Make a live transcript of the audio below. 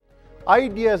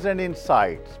Ideas and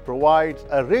Insights provides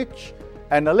a rich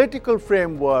analytical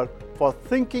framework for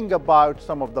thinking about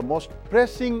some of the most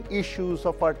pressing issues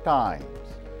of our times.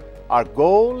 Our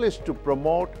goal is to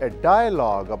promote a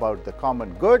dialogue about the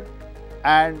common good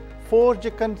and forge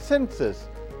a consensus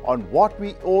on what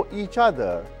we owe each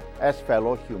other as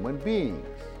fellow human beings.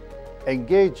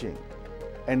 Engaging,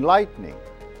 enlightening,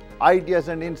 Ideas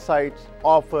and Insights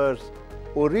offers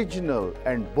original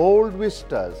and bold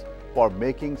vistas for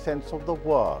making sense of the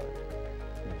world.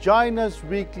 Join us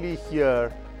weekly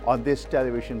here on this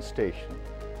television station.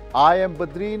 I am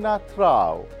Badrinath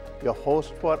Rao, your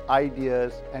host for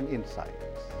Ideas and Insights.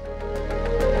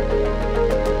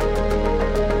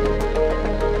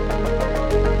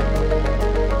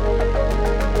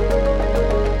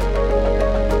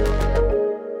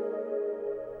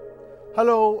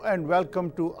 Hello and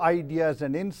welcome to Ideas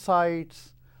and Insights.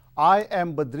 I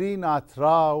am Badrinath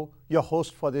Rao, your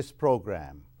host for this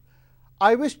program.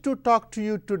 I wish to talk to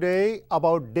you today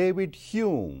about David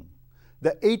Hume,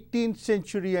 the 18th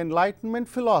century Enlightenment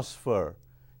philosopher,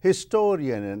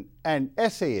 historian, and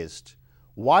essayist,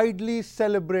 widely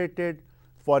celebrated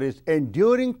for his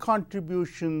enduring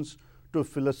contributions to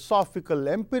philosophical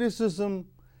empiricism,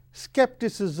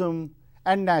 skepticism,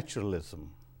 and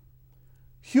naturalism.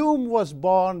 Hume was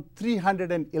born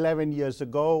 311 years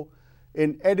ago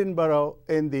in Edinburgh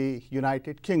in the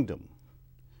United Kingdom.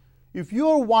 If you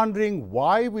are wondering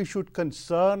why we should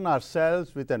concern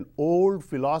ourselves with an old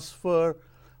philosopher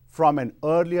from an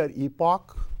earlier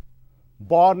epoch,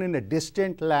 born in a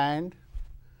distant land,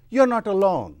 you're not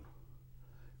alone.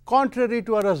 Contrary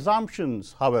to our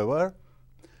assumptions, however,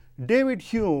 David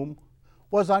Hume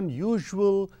was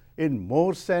unusual in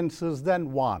more senses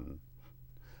than one.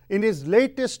 In his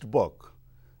latest book,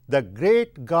 The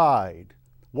Great Guide,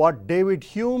 What David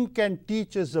Hume Can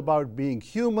Teach Us About Being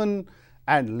Human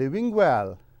and Living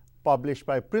Well, published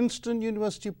by Princeton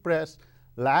University Press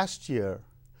last year,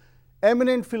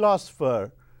 eminent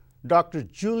philosopher Dr.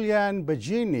 Julian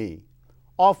Baggini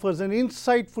offers an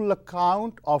insightful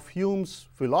account of Hume's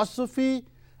philosophy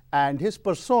and his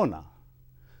persona.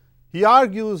 He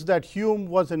argues that Hume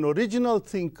was an original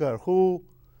thinker who,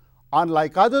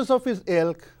 unlike others of his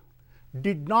ilk,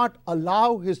 did not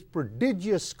allow his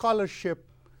prodigious scholarship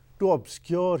to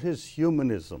obscure his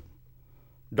humanism.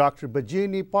 Dr.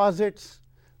 Baggini posits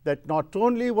that not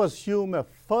only was Hume a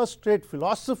first-rate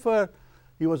philosopher,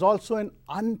 he was also an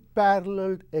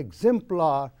unparalleled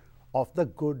exemplar of the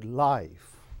good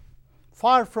life.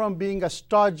 Far from being a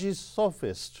stodgy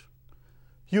sophist,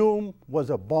 Hume was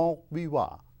a bon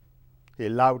vivant. He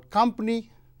loved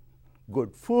company,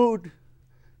 good food,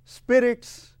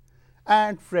 spirits,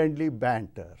 and friendly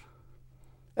banter.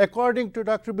 According to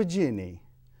Dr. Baggini,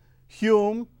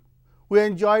 Hume, who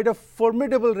enjoyed a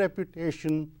formidable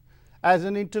reputation as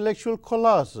an intellectual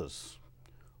colossus,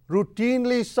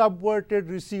 routinely subverted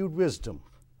received wisdom.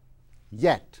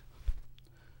 Yet,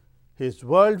 his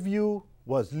worldview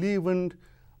was leavened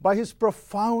by his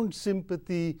profound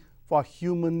sympathy for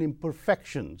human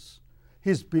imperfections,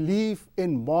 his belief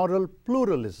in moral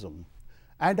pluralism,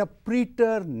 and a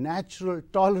preternatural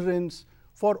tolerance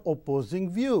for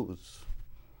opposing views.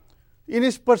 In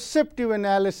his perceptive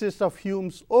analysis of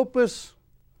Hume's opus,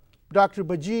 Dr.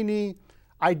 Baggini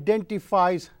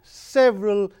identifies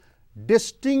several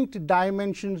distinct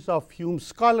dimensions of Hume's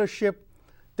scholarship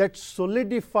that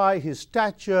solidify his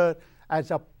stature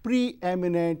as a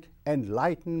preeminent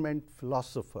Enlightenment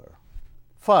philosopher.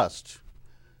 First,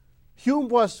 Hume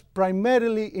was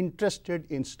primarily interested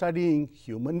in studying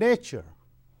human nature.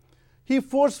 He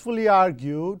forcefully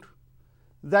argued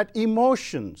that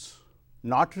emotions,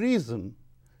 not reason,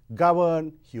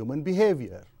 govern human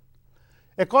behavior.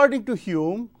 According to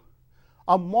Hume,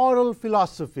 a moral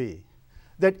philosophy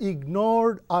that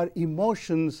ignored our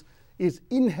emotions is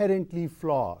inherently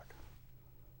flawed.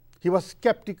 He was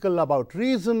skeptical about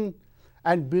reason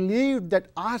and believed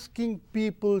that asking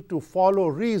people to follow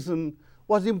reason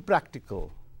was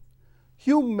impractical.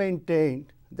 Hume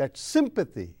maintained that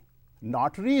sympathy,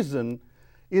 not reason,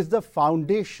 is the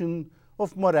foundation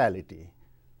of morality.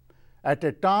 At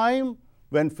a time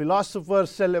when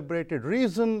philosophers celebrated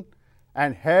reason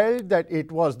and held that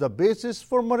it was the basis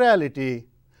for morality,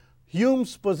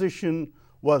 Hume's position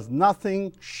was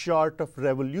nothing short of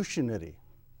revolutionary.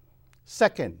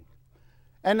 Second,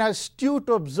 an astute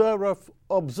observer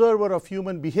of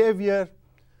human behavior,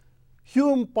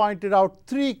 Hume pointed out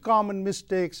three common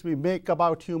mistakes we make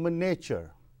about human nature.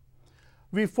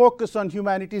 We focus on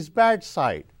humanity's bad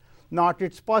side, not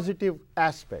its positive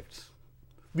aspects.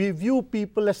 We view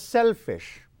people as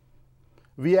selfish.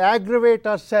 We aggravate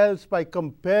ourselves by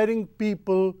comparing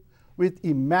people with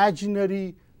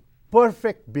imaginary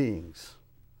perfect beings.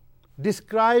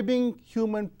 Describing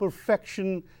human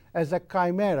perfection as a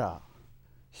chimera,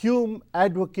 Hume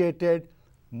advocated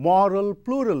moral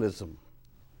pluralism,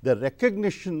 the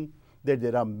recognition that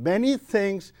there are many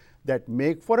things that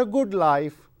make for a good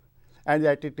life and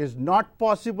that it is not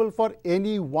possible for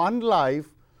any one life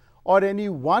or any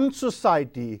one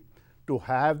society to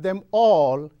have them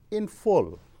all in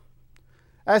full.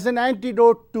 As an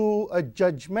antidote to a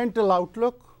judgmental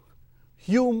outlook,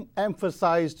 Hume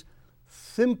emphasized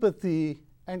sympathy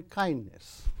and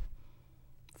kindness.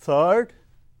 Third,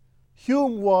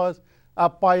 Hume was a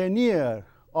pioneer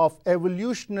of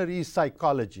evolutionary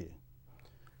psychology.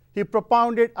 He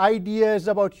propounded ideas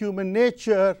about human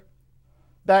nature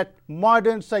that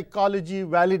modern psychology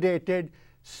validated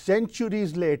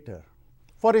centuries later.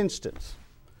 For instance,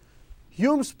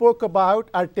 Hume spoke about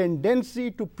our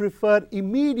tendency to prefer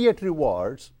immediate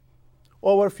rewards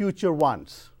over future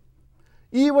ones,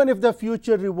 even if the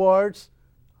future rewards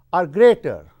are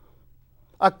greater,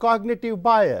 a cognitive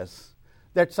bias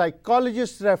that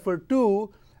psychologists refer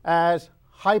to as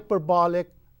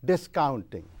hyperbolic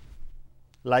discounting.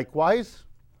 Likewise,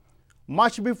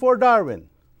 much before Darwin,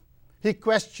 he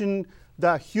questioned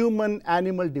the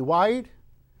human-animal divide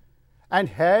and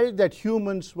held that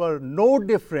humans were no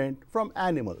different from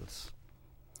animals.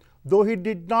 Though he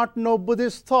did not know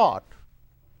Buddhist thought,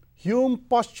 Hume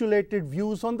postulated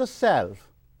views on the self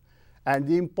and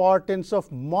the importance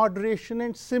of moderation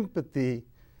and sympathy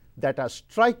that are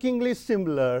strikingly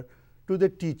similar to the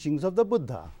teachings of the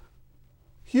Buddha.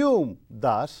 Hume,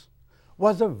 thus,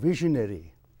 was a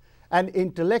visionary, an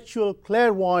intellectual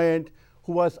clairvoyant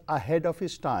who was ahead of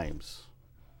his times.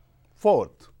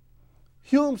 Fourth,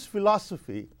 Hume's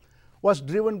philosophy was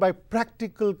driven by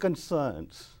practical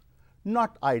concerns,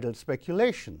 not idle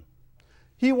speculation.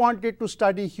 He wanted to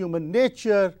study human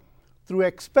nature through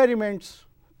experiments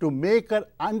to make our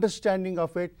understanding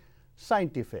of it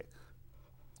scientific.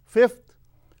 Fifth,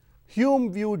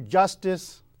 Hume viewed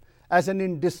justice as an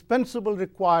indispensable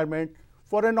requirement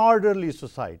for an orderly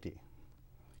society.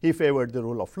 He favored the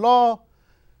rule of law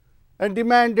and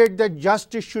demanded that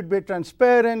justice should be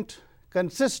transparent,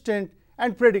 consistent,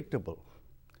 and predictable.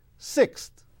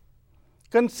 Sixth,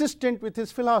 consistent with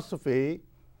his philosophy,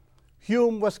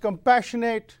 Hume was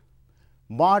compassionate,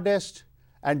 modest,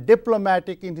 and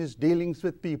diplomatic in his dealings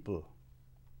with people.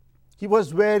 He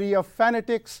was wary of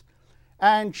fanatics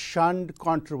and shunned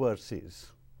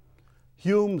controversies.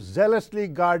 Hume zealously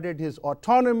guarded his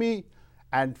autonomy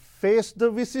and faced the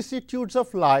vicissitudes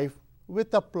of life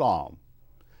with aplomb.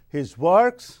 His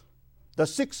works, the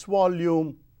 6th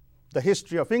volume, The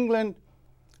History of England,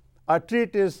 a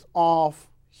treatise of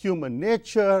human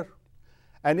nature,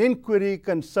 an inquiry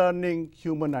concerning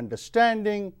human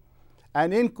understanding,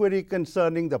 an inquiry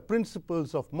concerning the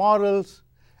principles of morals,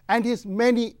 and his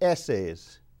many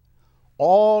essays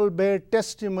all bear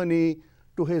testimony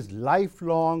to his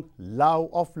lifelong love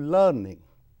of learning.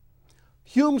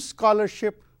 Hume's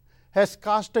scholarship has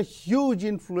cast a huge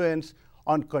influence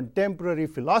on contemporary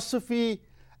philosophy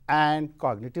and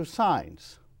cognitive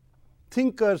science.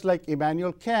 Thinkers like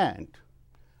Immanuel Kant,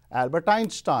 Albert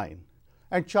Einstein,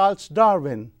 and Charles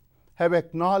Darwin have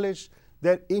acknowledged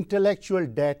their intellectual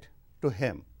debt to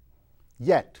him.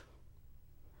 Yet,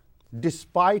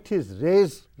 despite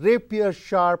his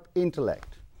rapier-sharp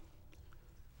intellect,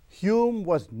 Hume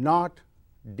was not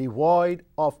devoid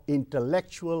of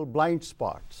intellectual blind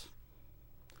spots.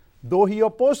 Though he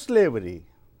opposed slavery,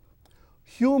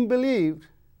 Hume believed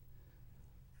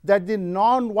that the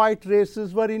non-white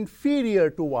races were inferior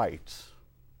to whites.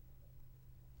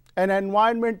 An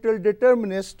environmental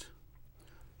determinist,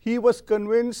 he was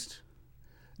convinced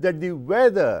that the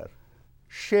weather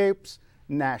shapes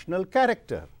national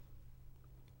character.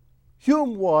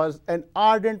 Hume was an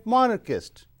ardent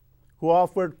monarchist who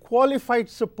offered qualified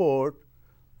support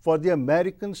for the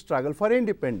American struggle for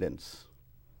independence.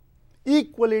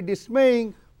 Equally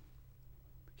dismaying,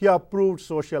 he approved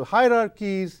social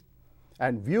hierarchies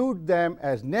and viewed them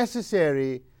as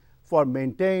necessary for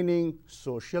maintaining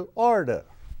social order.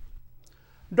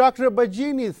 Dr.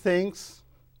 Baggini thinks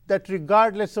that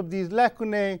regardless of these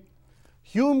lacunae,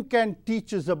 Hume can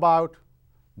teach us about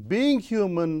being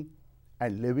human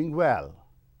and living well.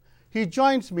 He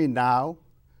joins me now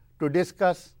to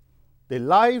discuss the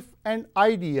life and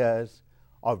ideas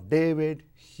of David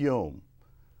Hume.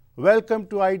 Welcome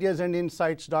to Ideas and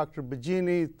Insights, Dr.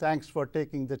 Baggini. Thanks for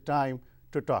taking the time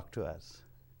to talk to us.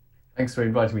 Thanks for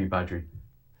inviting me, Badri.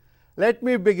 Let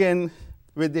me begin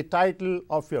with the title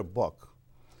of your book.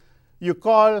 You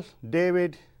call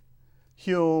David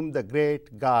Hume the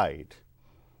Great Guide.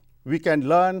 We can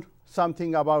learn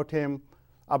something about him,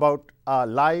 about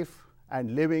life,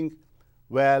 and living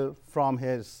well from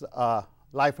his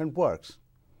life and works.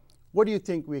 What do you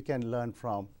think we can learn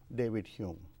from David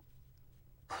Hume?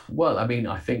 Well, I mean,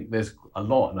 I think there's a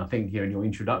lot, and I think in your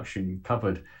introduction you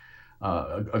covered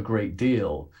a great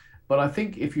deal. But I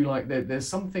think, if you like, there's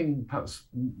something perhaps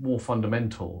more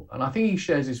fundamental, and I think he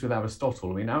shares this with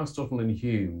Aristotle. I mean, Aristotle and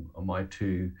Hume are my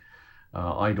two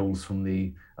idols from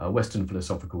the Western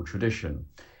philosophical tradition.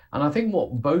 And I think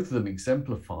what both of them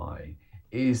exemplify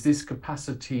is this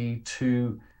capacity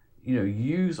to,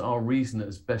 use our reason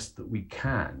as best that we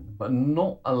can, but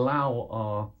not allow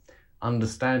our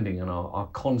understanding and our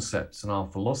concepts and our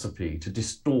philosophy to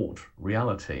distort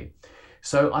reality.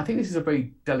 So I think this is a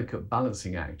very delicate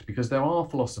balancing act, because there are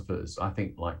philosophers, I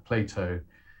think, like Plato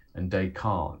and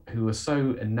Descartes, who are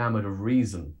so enamored of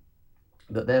reason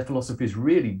that their philosophies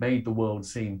really made the world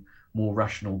seem more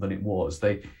rational than it was.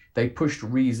 They pushed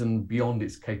reason beyond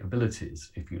its capabilities,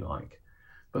 if you like.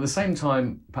 But at the same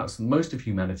time, perhaps most of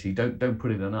humanity don't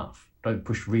put it enough, don't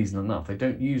push reason enough. They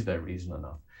don't use their reason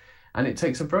enough. And it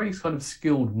takes a very kind of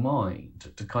skilled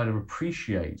mind to kind of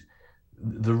appreciate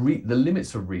the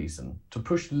limits of reason, to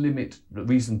push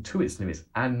reason to its limits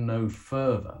and no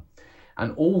further.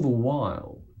 And all the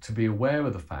while to be aware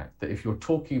of the fact that if you're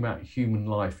talking about human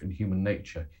life and human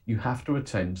nature, you have to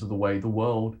attend to the way the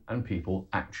world and people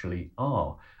actually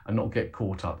are and not get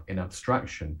caught up in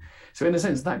abstraction. So in a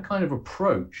sense, that kind of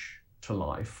approach to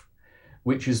life,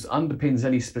 which underpins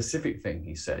any specific thing,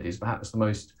 he said, is perhaps the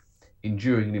most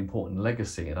enduring and important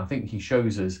legacy. And I think he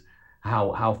shows us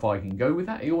how far he can go with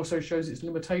that. He also shows its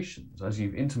limitations. As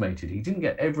you've intimated, he didn't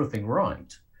get everything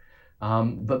right,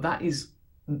 but that is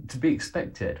to be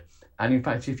expected. And in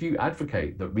fact, if you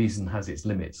advocate that reason has its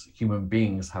limits, human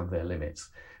beings have their limits,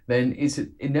 then it's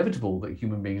inevitable that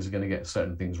human beings are going to get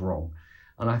certain things wrong.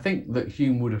 And I think that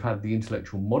Hume would have had the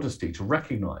intellectual modesty to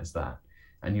recognize that.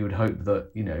 And you would hope that,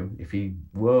 if he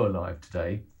were alive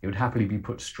today, he would happily be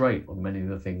put straight on many of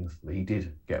the things that he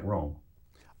did get wrong.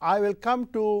 I will come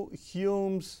to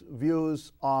Hume's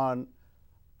views on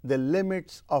the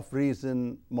limits of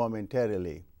reason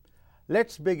momentarily.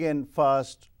 Let's begin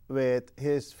first with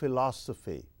his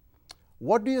philosophy.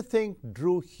 What do you think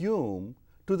drew Hume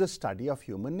to the study of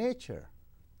human nature?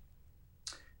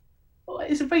 Well,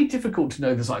 it's very difficult to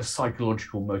know the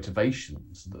psychological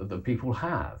motivations that people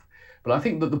have. But I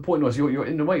think that the point was, you're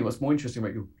in a way, what's more interesting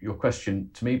about your question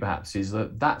to me perhaps is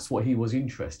that that's what he was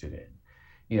interested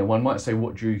in. One might say,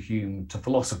 what drew Hume to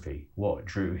philosophy? What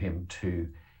drew him to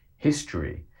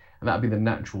history? And that'd be the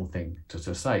natural thing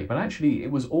to say. But actually,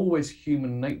 it was always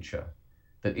human nature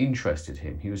that interested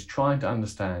him. He was trying to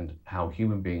understand how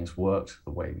human beings worked,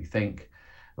 the way we think,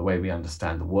 the way we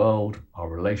understand the world, our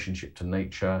relationship to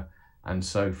nature, and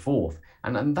so forth.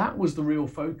 And that was the real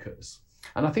focus.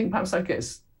 And I think perhaps that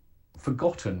gets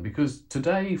forgotten, because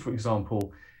today, for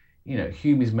example,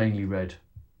 Hume is mainly read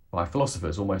by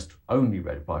philosophers, almost only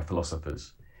read by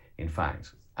philosophers, in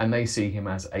fact, and they see him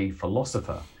as a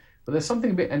philosopher. But there's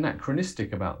something a bit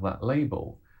anachronistic about that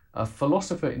label. A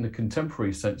philosopher in the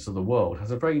contemporary sense of the world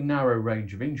has a very narrow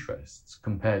range of interests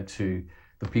compared to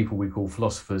the people we call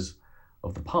philosophers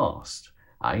of the past.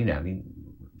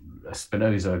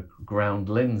 Spinoza ground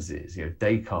lenses,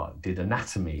 Descartes did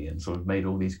anatomy and sort of made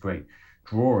all these great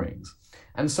drawings.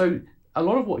 And so a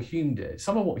lot of what Hume did,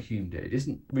 some of what Hume did,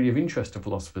 isn't really of interest to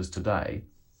philosophers today.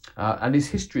 And his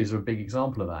history is a big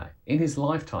example of that. In his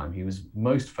lifetime, he was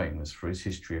most famous for his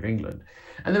history of England.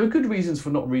 And there are good reasons for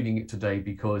not reading it today,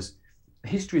 because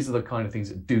histories are the kind of things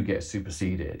that do get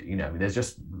superseded. There's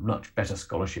just much better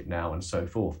scholarship now and so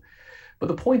forth. But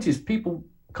the point is, people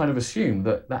kind of assume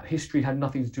that history had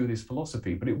nothing to do with his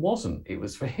philosophy, but it wasn't. It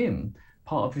was, for him,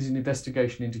 part of his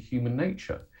investigation into human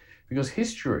nature, because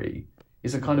history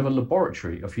is a kind of a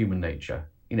laboratory of human nature.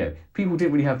 People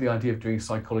didn't really have the idea of doing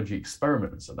psychology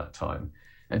experiments at that time.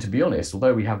 And to be honest,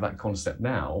 although we have that concept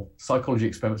now, psychology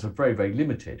experiments are very, very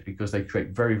limited because they create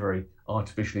very, very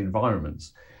artificial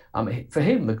environments. For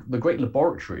him, the great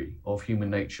laboratory of human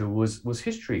nature was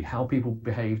history, how people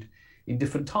behaved in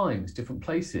different times, different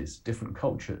places, different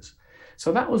cultures.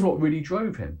 So that was what really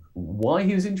drove him. Why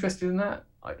he was interested in that,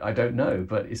 I don't know,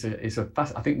 but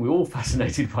I think we're all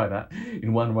fascinated by that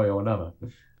in one way or another.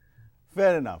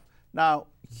 Fair enough. Now,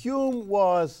 Hume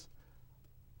was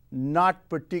not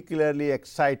particularly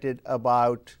excited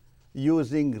about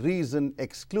using reason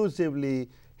exclusively.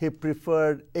 He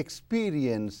preferred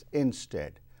experience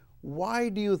instead. Why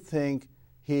do you think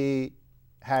he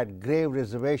had grave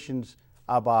reservations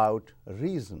about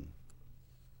reason?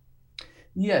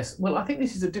 Yes, well, I think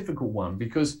this is a difficult one,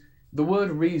 because the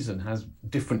word reason has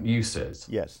different uses.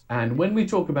 Yes. And when we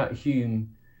talk about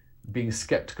Hume being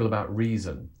skeptical about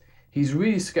reason, He's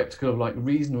really skeptical of like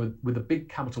reason with a big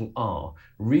capital R,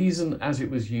 reason as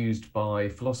it was used by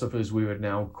philosophers we would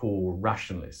now call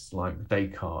rationalists like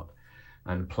Descartes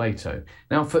and Plato.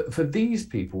 Now, for these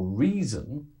people,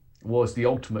 reason was the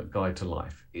ultimate guide to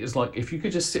life. It was like if you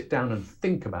could just sit down and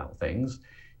think about things,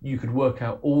 you could work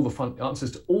out all the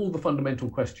answers to all the fundamental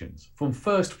questions from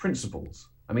first principles.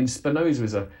 I mean, Spinoza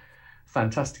is a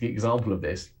fantastic example of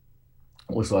this.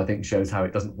 Also, I think shows how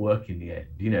it doesn't work in the end.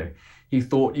 You know, he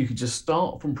thought you could just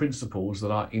start from principles that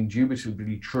are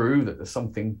indubitably true, that there's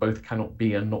something both cannot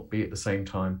be and not be at the same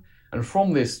time. And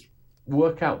from this,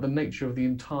 work out the nature of the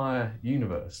entire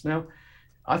universe. Now,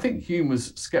 I think Hume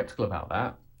was skeptical about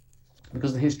that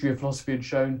because the history of philosophy had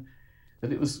shown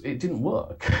that it didn't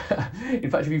work. In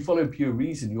fact, if you follow pure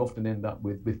reason, you often end up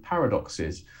with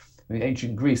paradoxes. In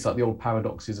ancient Greece, like the old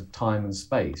paradoxes of time and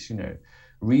space, you know,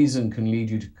 reason can lead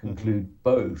you to conclude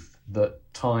both that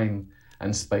time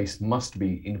and space must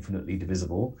be infinitely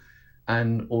divisible,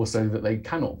 and also that they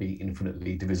cannot be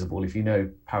infinitely divisible. If you know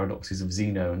paradoxes of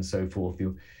Zeno and so forth,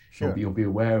 you'll be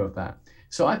aware of that.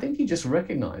 So I think he just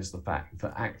recognized the fact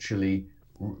that actually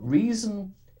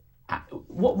reason,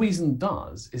 what reason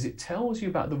does is it tells you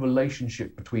about the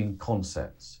relationship between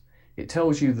concepts. It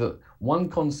tells you that one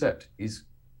concept is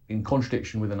in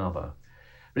contradiction with another,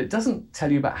 but it doesn't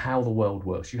tell you about how the world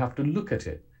works. You have to look at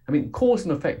it. I mean, cause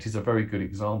and effect is a very good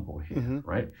example here,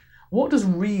 right? What does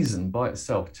reason by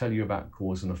itself tell you about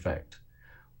cause and effect?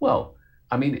 Well,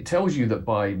 I mean, it tells you that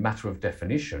by matter of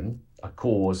definition, a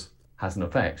cause has an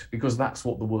effect because that's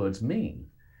what the words mean.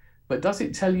 But does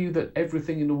it tell you that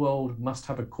everything in the world must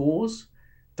have a cause?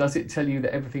 Does it tell you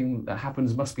that everything that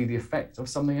happens must be the effect of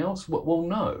something else? Well,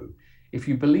 no. If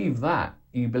you believe that,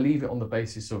 you believe it on the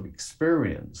basis of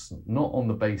experience, not on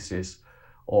the basis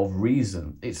of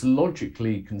reason. It's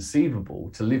logically conceivable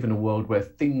to live in a world where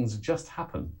things just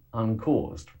happen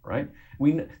uncaused, right?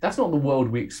 That's not the world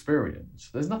we experience.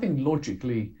 There's nothing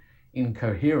logically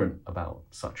incoherent about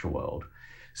such a world.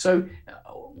 So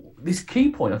this key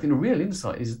point, I think the real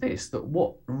insight is this, that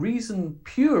what reason,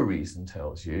 pure reason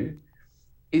tells you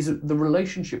is the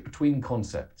relationship between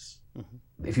concepts.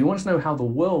 If you want to know how the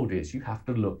world is, you have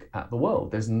to look at the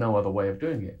world. There's no other way of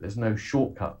doing it. There's no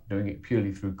shortcut doing it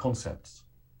purely through concepts.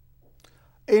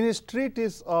 In his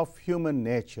treatise of human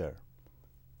nature,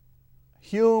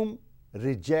 Hume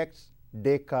rejects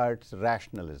Descartes'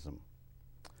 rationalism.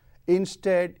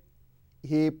 Instead,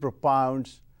 he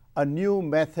propounds a new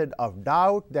method of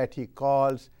doubt that he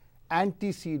calls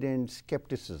antecedent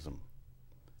skepticism.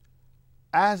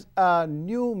 As a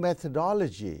new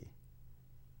methodology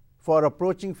for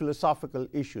approaching philosophical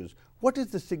issues, what is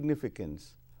the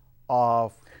significance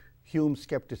of Hume's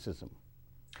skepticism?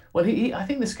 Well, I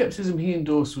think the skepticism he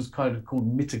endorsed was kind of called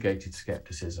mitigated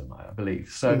skepticism, I believe.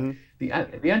 So the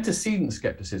antecedent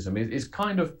skepticism is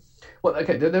kind of, well,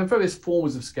 okay, there are various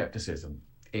forms of skepticism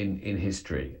in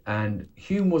history, and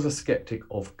Hume was a skeptic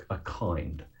of a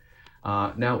kind.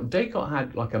 Now, Descartes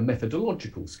had like a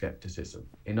methodological skepticism.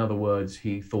 In other words,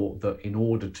 he thought that in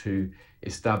order to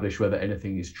establish whether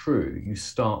anything is true, you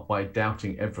start by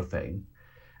doubting everything,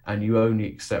 and you only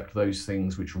accept those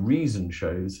things which reason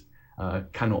shows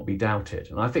cannot be doubted.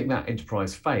 And I think that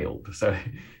enterprise failed. So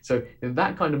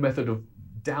that kind of method of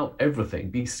doubt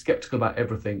everything, be skeptical about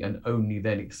everything, and only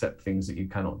then accept things that you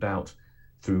cannot doubt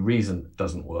through reason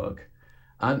doesn't work.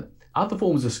 And other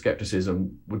forms of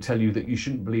skepticism would tell you that you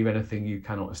shouldn't believe anything you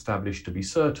cannot establish to be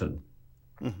certain.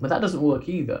 But that doesn't work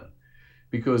either,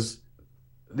 because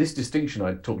this distinction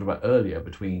I talked about earlier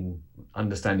between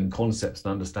understanding concepts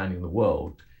and understanding the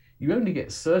world, you only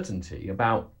get certainty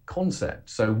about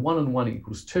concepts. So 1 and 1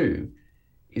 equals 2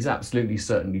 is absolutely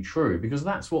certainly true, because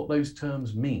that's what those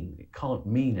terms mean. It can't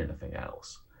mean anything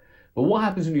else. But what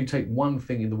happens when you take one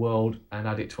thing in the world and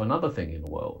add it to another thing in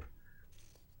the world?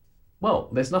 Well,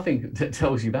 there's nothing that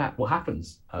tells you that. What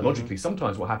happens? Logically,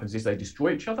 sometimes what happens is they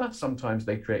destroy each other. Sometimes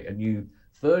they create a new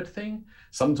third thing.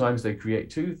 Sometimes they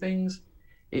create two things.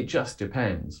 It just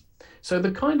depends. So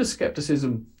the kind of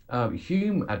skepticism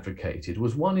Hume advocated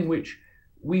was one in which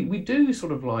we do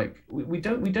sort of like, we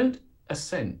don't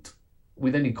assent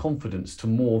with any confidence to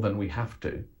more than we have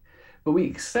to. But we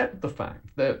accept the fact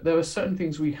that there are certain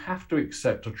things we have to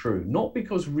accept are true, not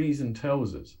because reason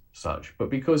tells us such,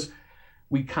 but because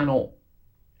we cannot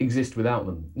exist without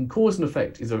them. And cause and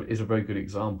effect is a very good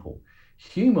example.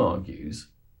 Hume argues,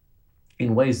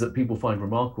 in ways that people find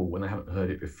remarkable when they haven't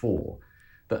heard it before,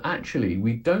 that actually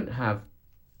we don't have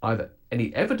either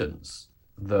any evidence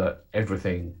that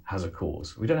everything has a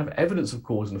cause. We don't have evidence of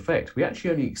cause and effect. We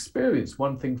actually only experience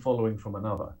one thing following from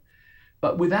another.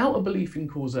 But without a belief in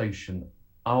causation,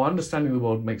 our understanding of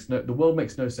the world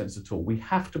makes no sense at all. We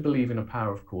have to believe in a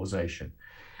power of causation.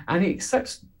 And he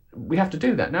accepts we have to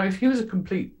do that. Now, if he was a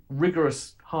complete,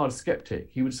 rigorous, hard skeptic,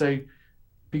 he would say,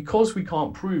 because we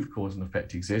can't prove cause and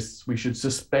effect exists, we should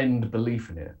suspend belief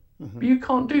in it. Mm-hmm. But you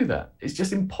can't do that. It's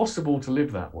just impossible to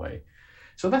live that way.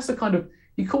 So that's the kind of,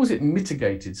 he calls it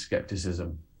mitigated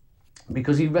skepticism,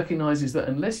 because he recognizes that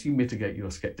unless you mitigate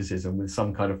your skepticism with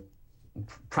some kind of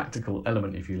practical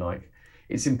element, if you like,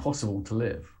 it's impossible to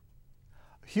live.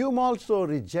 Hume also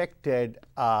rejected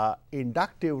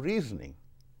inductive reasoning.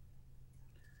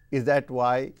 Is that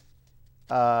why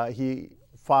he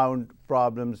found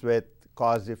problems with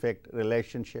cause-effect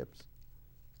relationships?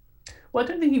 Well, I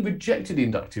don't think he rejected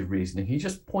inductive reasoning. He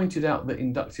just pointed out that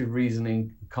inductive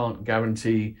reasoning can't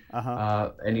guarantee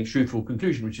any truthful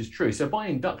conclusion, which is true. So by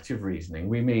inductive reasoning,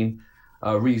 we mean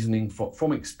reasoning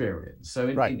from experience. So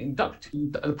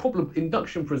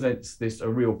induction presents a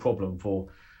real problem for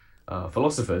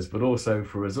philosophers, but also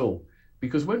for us all.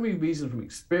 Because when we reason from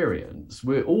experience,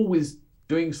 we're always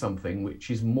doing something which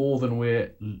is more than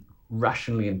we're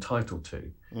rationally entitled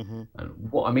to. Mm-hmm.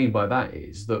 And what I mean by that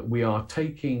is that we are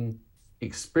taking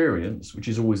experience, which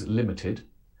is always limited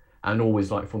and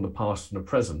always like from the past and the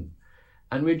present,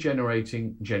 and we're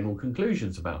generating general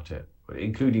conclusions about it,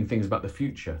 including things about the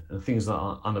future and things that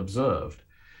are unobserved.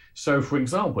 So, for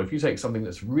example, if you take something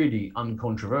that's really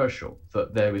uncontroversial,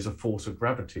 that there is a force of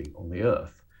gravity on the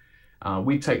Earth,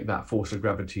 we take that force of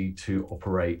gravity to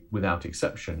operate without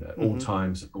exception at all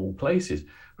times, all places.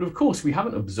 But of course, we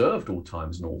haven't observed all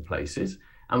times and all places,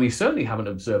 and we certainly haven't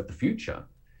observed the future.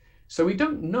 So we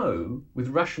don't know with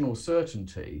rational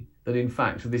certainty that in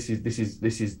fact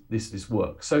this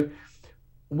works. So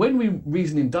when we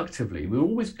reason inductively, we're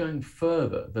always going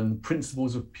further than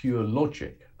principles of pure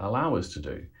logic allow us to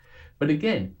do. But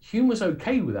again, Hume was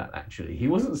okay with that, actually. He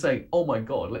wasn't saying, oh my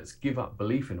God, let's give up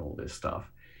belief in all this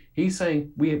stuff. He's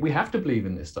saying we have to believe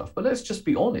in this stuff, but let's just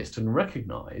be honest and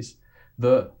recognize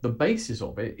that the basis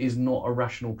of it is not a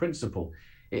rational principle.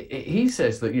 He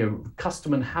says that,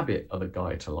 custom and habit are the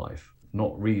guide to life,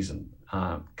 not reason.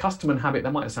 Custom and habit,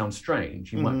 that might sound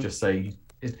strange. You might just say,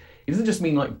 it doesn't just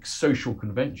mean like social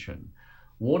convention.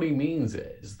 What he means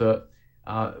is that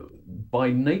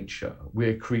by nature,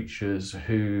 we're creatures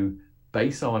who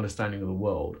base our understanding of the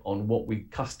world on what we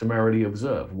customarily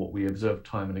observe, what we observe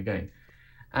time and again.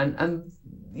 And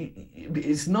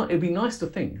it'd be nice to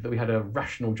think that we had a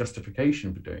rational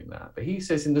justification for doing that. But he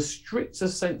says in the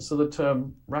strictest sense of the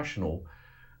term rational,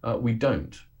 we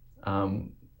don't.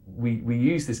 We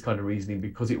use this kind of reasoning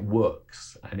because it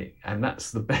works, and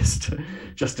that's the best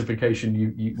justification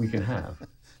we can have.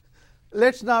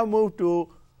 Let's now move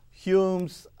to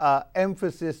Hume's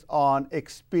emphasis on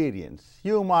experience.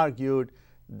 Hume argued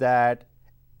that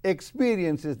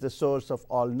experience is the source of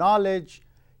all knowledge.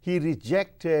 He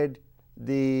rejected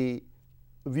the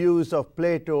views of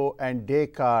Plato and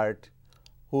Descartes,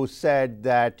 who said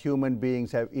that human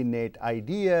beings have innate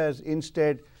ideas.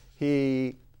 Instead,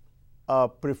 he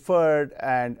preferred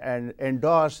and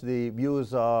endorsed the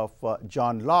views of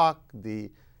John Locke,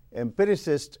 the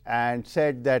empiricist, and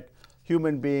said that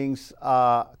human beings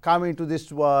come into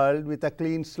this world with a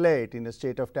clean slate in a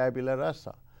state of tabula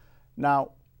rasa.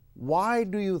 Now, why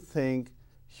do you think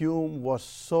Hume was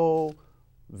so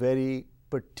very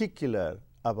particular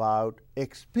about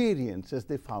experience as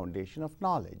the foundation of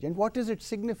knowledge, and what is its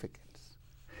significance?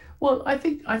 Well, I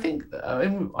think part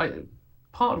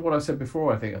of what I said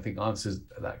before, I think answers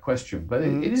that question. But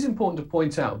it is important to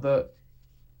point out that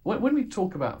when we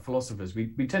talk about philosophers,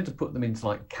 we tend to put them into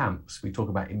like camps. We talk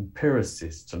about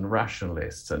empiricists and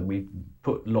rationalists, and we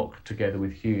put Locke together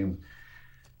with Hume.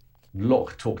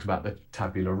 Locke talked about the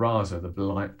tabula rasa, the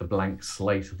blank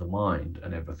slate of the mind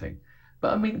and everything.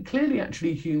 But I mean, clearly,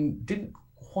 actually, Hume didn't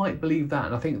quite believe that.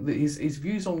 And I think that his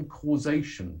views on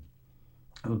causation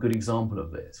are a good example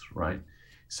of this, right?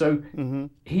 So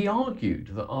he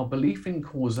argued that our belief in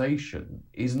causation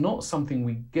is not something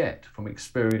we get from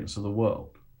experience of the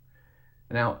world.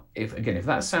 Now, if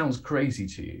that sounds crazy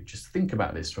to you, just think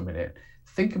about this for a minute.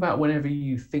 Think about whenever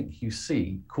you think you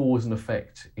see cause and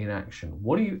effect in action.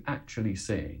 What are you actually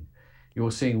seeing?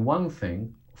 You're seeing one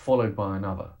thing followed by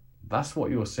another. That's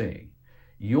what you're seeing.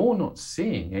 You're not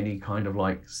seeing any kind of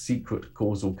like secret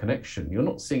causal connection. You're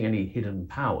not seeing any hidden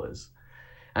powers.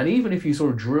 And even if you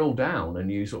sort of drill down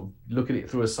and you sort of look at it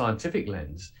through a scientific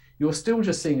lens, you're still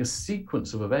just seeing a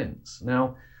sequence of events.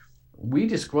 Now, we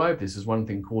describe this as one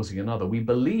thing causing another. We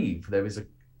believe there is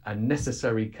a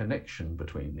necessary connection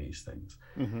between these things.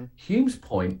 Hume's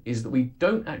point is that we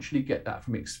don't actually get that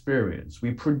from experience.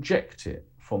 We project it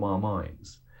from our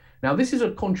minds. Now, this is a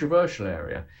controversial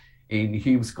area. in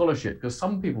Hume's scholarship, because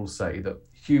some people say that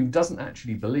Hume doesn't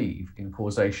actually believe in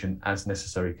causation as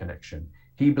necessary connection.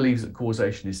 He believes that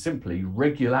causation is simply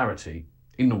regularity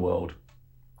in the world,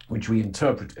 which we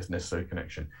interpret as necessary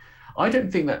connection. I don't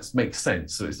think that makes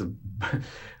sense. So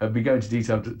we go into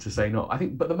detail to say not. I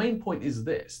think, but the main point is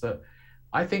this, that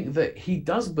I think that he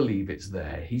does believe it's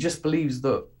there. He just believes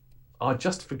that our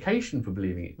justification for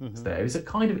believing it's there is a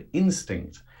kind of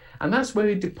instinct. And that's where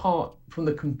we depart from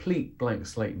the complete blank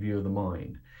slate view of the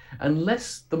mind.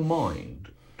 Unless the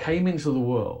mind came into the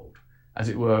world, as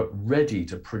it were, ready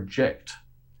to project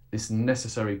this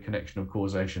necessary connection of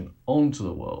causation onto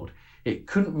the world, it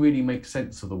couldn't really make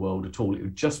sense of the world at all. It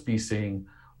would just be seeing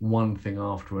one thing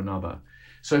after another.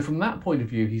 So from that point of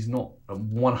view, he's not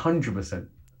 100%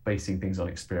 basing things on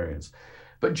experience.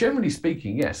 But generally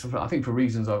speaking, yes, I think for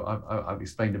reasons I've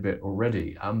explained a bit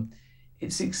already,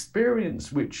 it's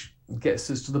experience which gets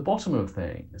us to the bottom of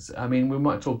things. I mean, we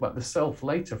might talk about the self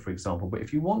later, for example, but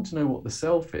if you want to know what the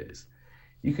self is,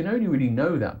 you can only really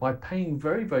know that by paying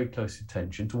very, very close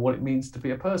attention to what it means to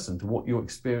be a person, to what your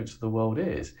experience of the world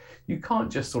is. You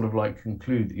can't just sort of like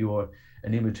conclude that you're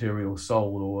an immaterial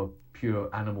soul or a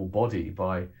pure animal body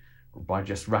by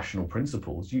just rational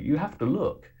principles. You have to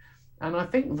look. And I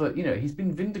think that, he's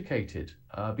been vindicated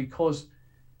because,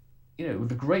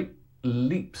 the great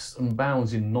leaps and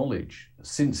bounds in knowledge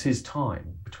since his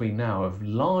time between now have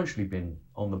largely been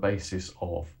on the basis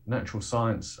of natural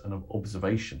science and of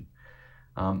observation.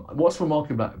 What's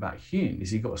remarkable about Hume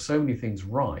is he got so many things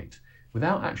right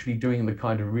without actually doing the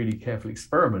kind of really careful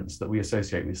experiments that we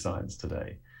associate with science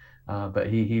today. But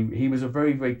he was a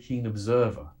very, very keen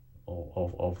observer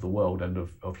of the world and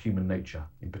of human nature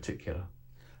in particular.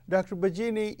 Dr.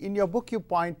 Baggini, in your book you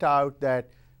point out that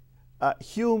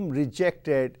Hume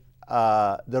rejected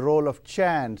the role of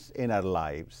chance in our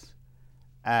lives.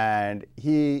 And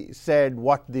he said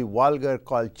what the vulgar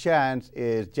call chance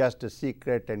is just a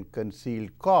secret and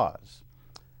concealed cause.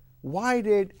 Why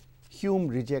did Hume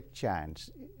reject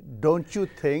chance? Don't you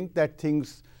think that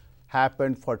things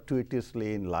happen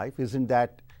fortuitously in life? Isn't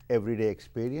that everyday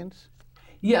experience?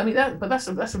 Yeah, I mean, that's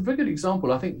a very good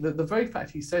example. I think that the very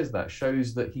fact he says that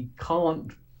shows that he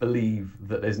can't believe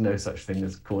that there's no such thing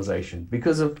as causation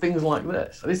because of things like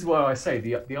this. This is why I say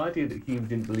the idea that Hume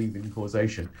didn't believe in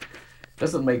causation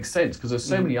doesn't make sense, because there's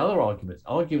so many other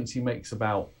arguments he makes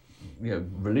about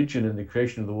religion and the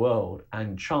creation of the world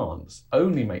and chance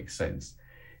only make sense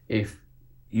if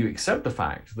you accept the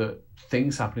fact that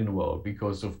things happen in the world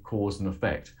because of cause and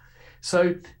effect.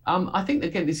 So I think,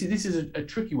 again, this is a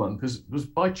tricky one, because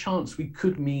by chance we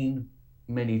could mean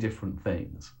many different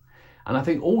things. And I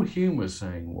think all Hume was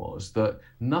saying was that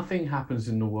nothing happens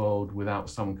in the world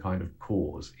without some kind of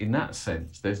cause. In that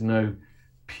sense, there's no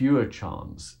pure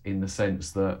chance in the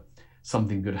sense that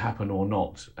something could happen or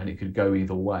not, and it could go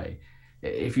either way.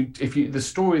 If the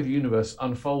story of the universe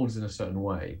unfolds in a certain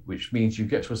way, which means you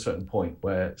get to a certain point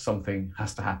where something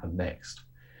has to happen next.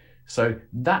 So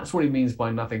that's what he means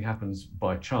by nothing happens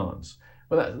by chance.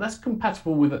 But that's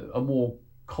compatible with a more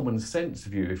common sense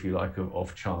view, if you like,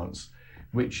 of chance,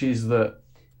 which is that,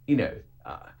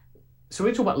 so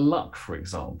we talk about luck, for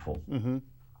example. Mm-hmm.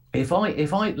 If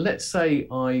I let's say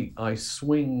I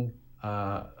swing,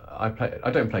 I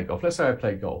don't play golf. Let's say I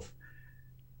play golf.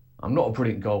 I'm not a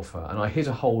brilliant golfer, and I hit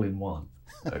a hole in one.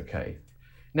 Okay.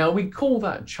 Now we call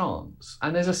that chance,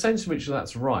 and there's a sense in which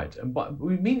that's right, but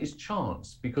we mean it's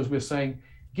chance because we're saying,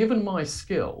 given my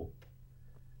skill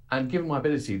and given my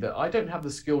ability, that I don't have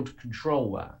the skill to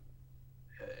control that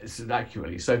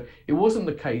accurately. So it wasn't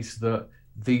the case that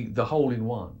the hole in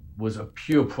one was a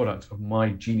pure product of my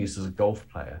genius as a golf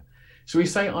player. So we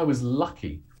say I was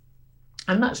lucky,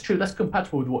 and that's true. That's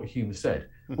compatible with what Hume said.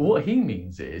 But what he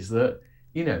means is that,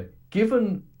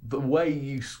 given the way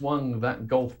you swung that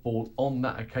golf ball on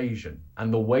that occasion,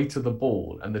 and the weight of the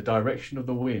ball, and the direction of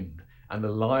the wind, and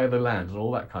the lie of the land, and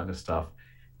all that kind of stuff,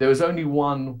 there was only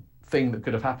one thing that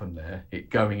could have happened there: it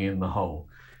going in the hole.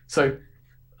 So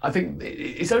I think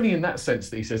it's only in that sense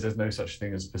that he says there's no such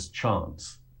thing as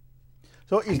chance.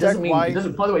 So is that why?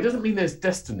 By the way, it doesn't mean there's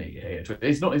destiny here.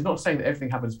 It's not saying that everything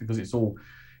happens because it's all,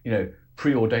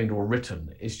 preordained or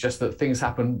written. It's just that things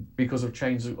happen because of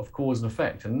chains of cause and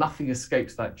effect, and nothing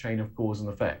escapes that chain of cause and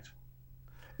effect.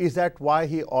 Is that why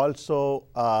he also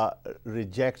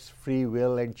rejects free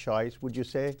will and choice, would you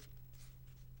say?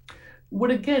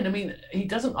 Well, again, I mean,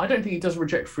 I don't think he does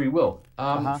reject free will.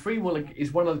 Free will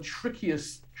is one of the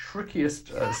trickiest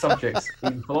subjects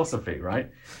in philosophy,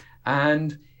 right?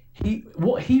 And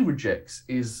what he rejects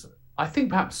is, I think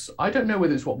perhaps, I don't know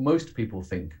whether it's what most people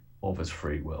think of as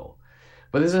free will,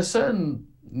 but there's a certain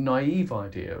naive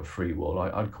idea of free will,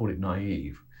 I'd call it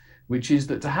naive, which is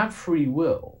that to have free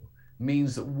will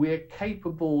means that we're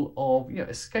capable of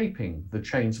escaping the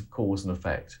chains of cause and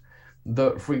effect.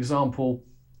 That, for example,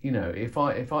 if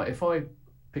I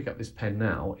pick up this pen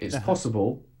now, it's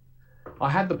possible I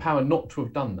had the power not to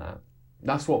have done that.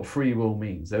 That's what free will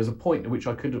means. There was a point at which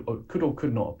I could or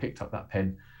could not have picked up that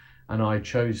pen, and I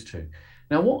chose to.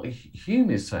 Now, what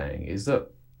Hume is saying is that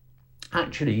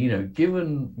actually,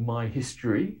 given my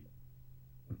history,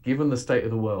 given the state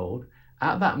of the world,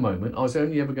 at that moment, I was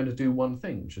only ever going to do one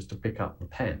thing, which is to pick up the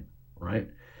pen, right?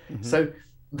 Mm-hmm. So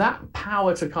that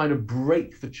power to kind of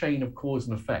break the chain of cause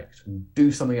and effect and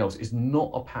do something else is not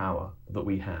a power that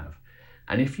we have.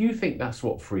 And if you think that's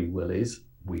what free will is,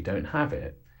 we don't have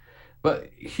it. But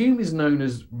Hume is known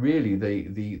as really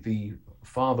the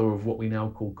father of what we now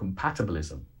call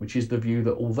compatibilism, which is the view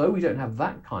that although we don't have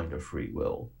that kind of free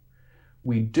will,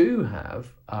 we do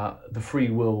have the free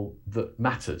will that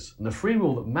matters. And the free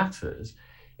will that matters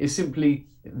is simply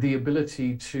the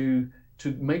ability to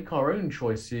make our own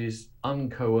choices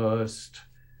uncoerced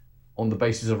on the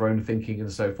basis of our own thinking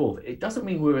and so forth. It doesn't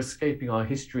mean we're escaping our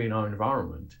history and our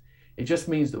environment. It just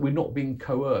means that we're not being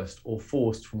coerced or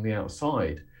forced from the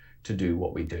outside to do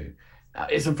what we do.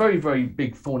 It's a very, very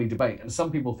big thorny debate, and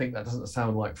some people think that doesn't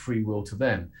sound like free will to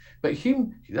them. But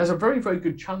Hume has a very, very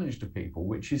good challenge to people,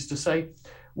 which is to say,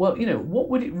 well, what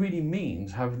would it really mean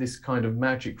to have this kind of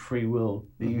magic free will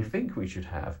that you think we should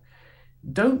have?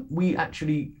 Don't we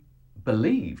actually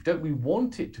believe, don't we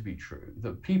want it to be true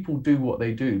that people do what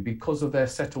they do because of their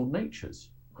settled natures,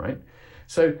 right?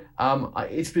 So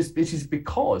it is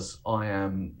because I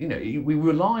am, we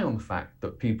rely on the fact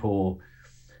that people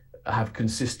have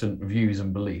consistent views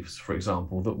and beliefs, for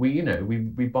example, that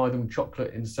we buy them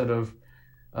chocolate instead of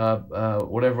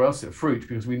whatever else, fruit,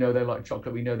 because we know they like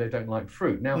chocolate, we know they don't like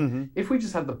fruit. Now, if we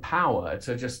just had the power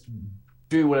to just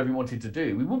do whatever we wanted to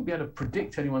do, we wouldn't be able to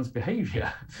predict anyone's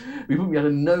behavior. We wouldn't be able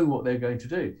to know what they're going to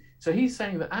do. So he's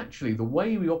saying that actually the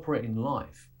way we operate in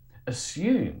life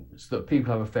assumes that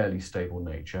people have a fairly stable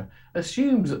nature,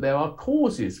 assumes that there are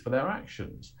causes for their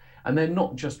actions, and they're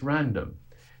not just random.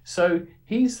 So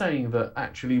he's saying that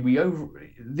actually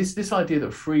this idea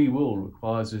that free will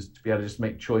requires us to be able to just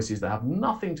make choices that have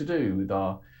nothing to do with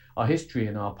our history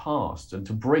and our past, and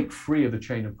to break free of the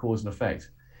chain of cause and effect,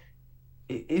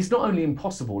 it's not only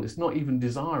impossible, it's not even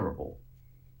desirable.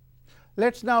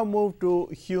 Let's now move to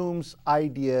Hume's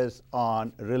ideas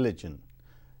on religion.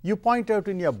 You point out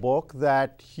in your book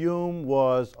that Hume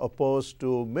was opposed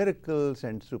to miracles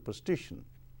and superstition.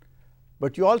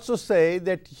 But you also say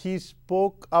that he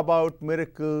spoke about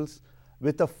miracles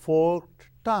with a forked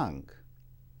tongue.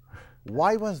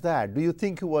 Why was that? Do you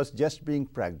think he was just being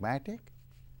pragmatic?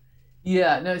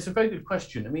 Yeah, no, it's a very good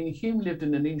question. I mean, Hume lived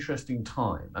in an interesting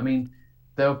time. I mean,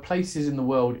 there are places in the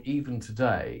world even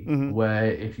today where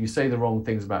if you say the wrong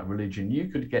things about religion, you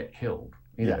could get killed.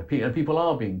 And people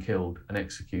are being killed and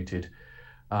executed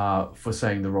for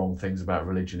saying the wrong things about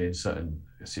religion in certain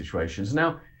situations.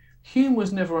 Now, Hume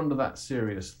was never under that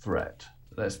serious threat.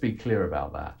 Let's be clear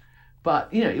about that.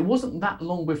 But it wasn't that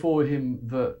long before him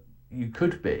that you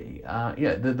could be.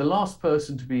 The last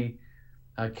person to be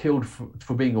killed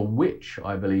for being a witch,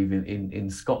 I believe, in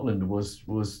Scotland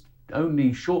was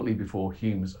only shortly before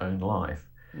Hume's own life.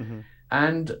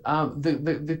 And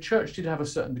the church did have a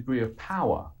certain degree of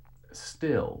power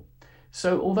still.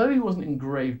 So although he wasn't in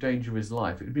grave danger of his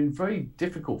life, it had been very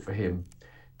difficult for him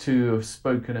to have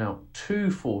spoken out too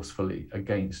forcefully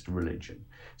against religion.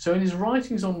 So in his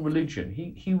writings on religion,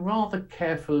 he rather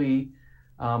carefully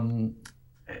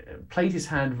played his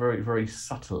hand very, very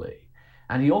subtly.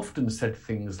 And he often said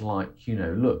things like,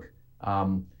 look,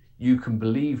 you can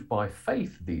believe by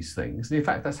faith these things. And in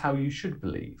fact, that's how you should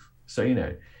believe. So,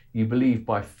 you believe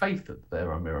by faith that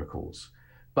there are miracles.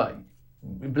 But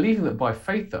believing that by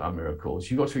faith there are miracles,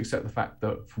 you've got to accept the fact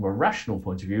that from a rational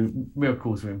point of view,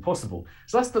 miracles are impossible.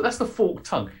 So that's the forked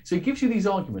tongue. So he gives you these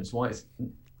arguments why it's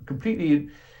completely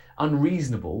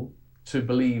unreasonable to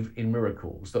believe in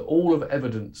miracles, that all of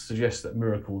evidence suggests that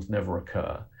miracles never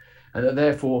occur, and that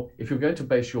therefore, if you're going to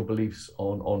base your beliefs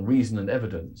on reason and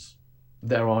evidence,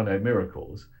 there are no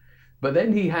miracles. But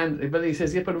then he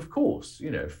says, but of course,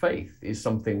 faith is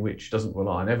something which doesn't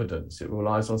rely on evidence. It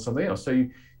relies on something else. So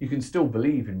you can still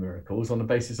believe in miracles on the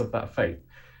basis of that faith.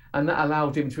 And that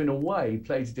allowed him to, in a way,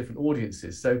 play to different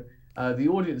audiences. So the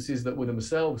audiences that were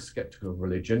themselves skeptical of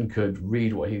religion could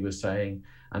read what he was saying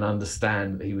and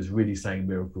understand that he was really saying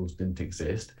miracles didn't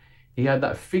exist. He had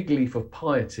that fig leaf of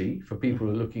piety for people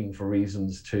who are looking for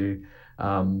reasons to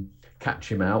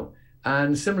catch him out.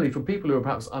 And similarly, for people who are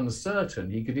perhaps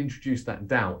uncertain, he could introduce that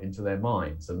doubt into their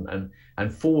minds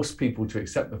and force people to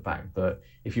accept the fact that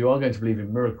if you are going to believe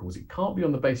in miracles, it can't be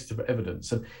on the basis of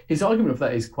evidence. And his argument of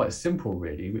that is quite simple,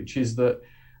 really, which is that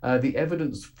the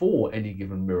evidence for any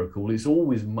given miracle is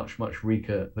always much, much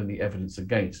weaker than the evidence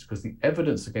against, because the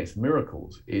evidence against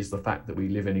miracles is the fact that we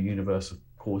live in a universe of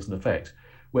cause and effect,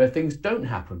 where things don't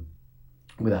happen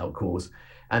without cause.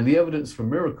 And the evidence for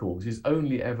miracles is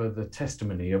only ever the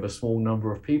testimony of a small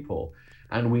number of people.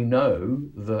 And we know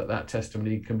that that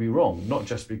testimony can be wrong, not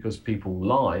just because people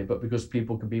lie, but because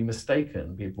people can be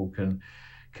mistaken. People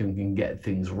can get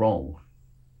things wrong.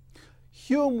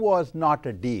 Hume was not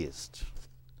a deist.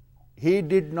 He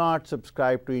did not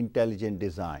subscribe to intelligent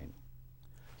design.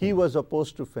 He was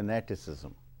opposed to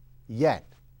fanaticism.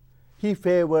 Yet, he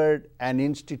favored an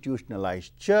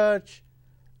institutionalized church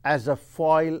as a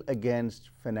foil against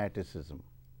fanaticism.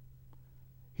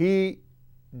 He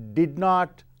did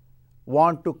not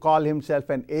want to call himself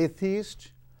an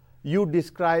atheist. You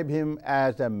describe him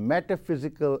as a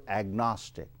metaphysical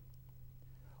agnostic.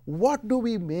 What do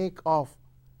we make of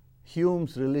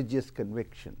Hume's religious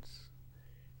convictions?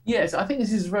 Yes, I think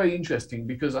this is very interesting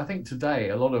because I think today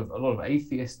a lot of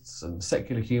atheists and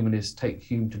secular humanists take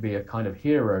Hume to be a kind of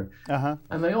hero,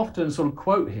 and they often sort of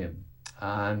quote him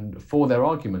and for their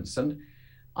arguments. And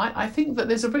I think that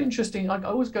there's a very interesting, I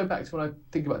always go back to when I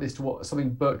think about this to what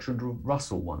something Bertrand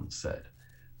Russell once said.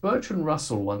 Bertrand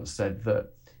Russell once said that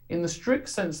in the strict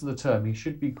sense of the term, he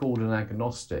should be called an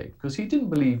agnostic because he didn't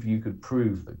believe you could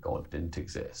prove that God didn't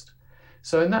exist.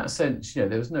 So in that sense, there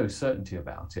was no certainty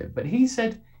about it. But he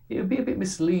said it would be a bit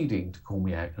misleading to call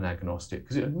me an agnostic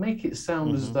because it would make it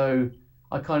sound as though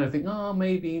I kind of think,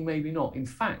 maybe, maybe not. In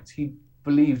fact, he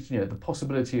believed, the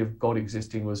possibility of God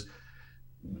existing was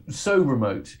so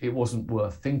remote it wasn't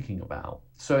worth thinking about.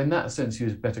 So in that sense, he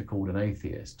was better called an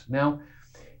atheist. Now,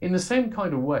 in the same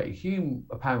kind of way, Hume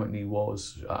apparently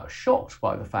was shocked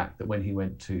by the fact that when he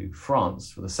went to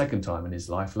France for the second time in his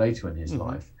life, later in his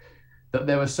life, that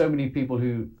there were so many people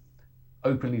who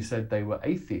openly said they were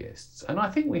atheists. And I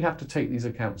think we have to take these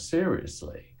accounts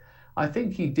seriously. I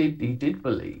think he did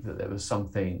believe that there was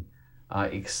something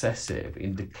excessive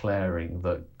in declaring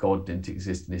that God didn't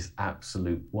exist in this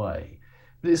absolute way.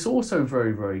 But it's also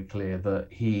very, very clear that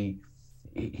he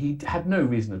had no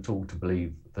reason at all to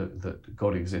believe that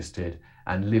God existed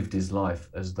and lived his life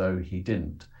as though he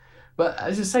didn't. But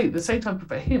as I say, at the same time,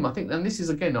 for him, I think, and this is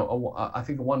again, I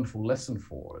think a wonderful lesson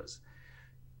for us,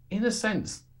 in a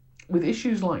sense, with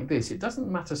issues like this, it doesn't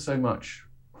matter so much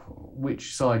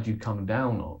which side you come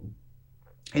down on.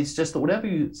 It's just that whatever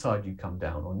side you come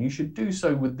down on, you should do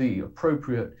so with the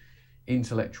appropriate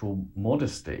intellectual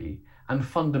modesty and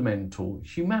fundamental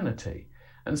humanity.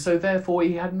 And so therefore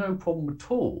he had no problem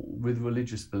at all with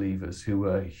religious believers who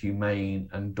were humane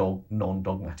and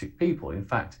non-dogmatic people. In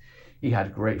fact, he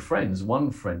had great friends. One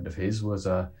friend of his was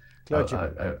a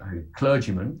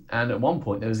clergyman, and at one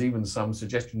point there was even some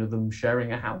suggestion of them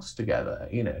sharing a house together,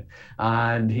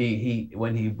 And he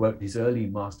when he wrote his early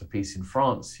masterpiece in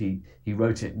France, he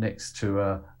wrote it next to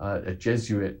a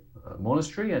Jesuit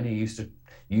monastery, and he used to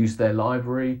use their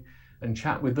library and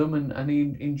chat with them, and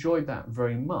he enjoyed that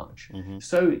very much.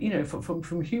 So,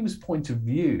 from Hume's point of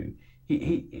view,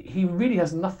 he really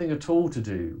has nothing at all to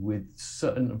do with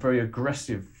certain very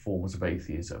aggressive forms of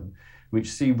atheism, which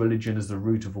see religion as the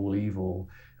root of all evil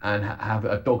and have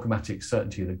a dogmatic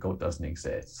certainty that God doesn't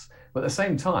exist. But at the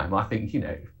same time, I think,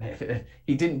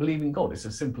 he didn't believe in God. It's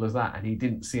as simple as that. And he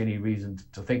didn't see any reason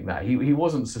to think that. He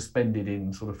wasn't suspended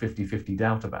in sort of 50-50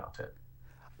 doubt about it.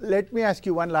 Let me ask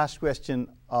you one last question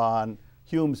on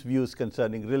Hume's views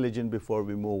concerning religion before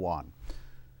we move on.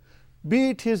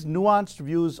 Be it his nuanced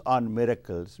views on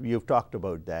miracles, you've talked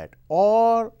about that,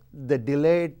 or the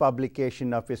delayed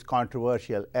publication of his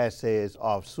controversial essays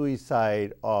of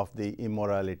suicide, of the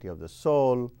immorality of the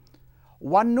soul,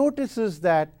 one notices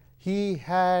that he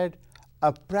had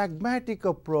a pragmatic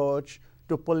approach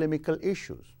to polemical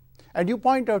issues. And you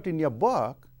point out in your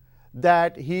book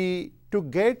that he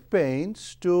took great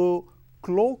pains to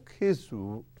cloak his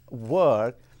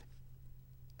work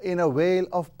in a veil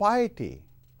of piety.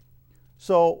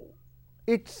 So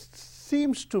it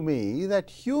seems to me that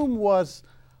Hume was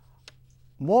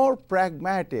more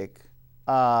pragmatic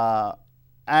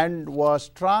and was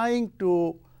trying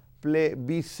to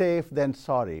be safe than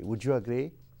sorry. Would you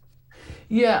agree?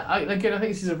 Yeah, I think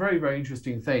this is a very, very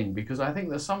interesting thing, because I think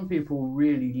that some people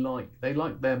really like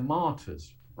their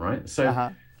martyrs, right?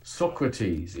 So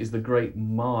Socrates is the great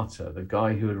martyr, the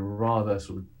guy who would rather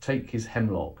sort of take his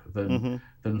hemlock than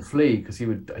flee, because he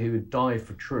would die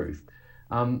for truth.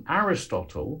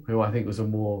 Aristotle, who I think was a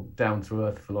more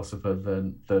down-to-earth philosopher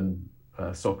than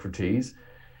Socrates,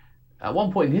 at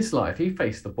one point in his life, he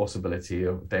faced the possibility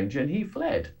of danger and he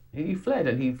fled. He fled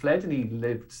and he fled and he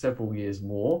lived several years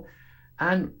more.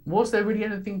 And was there really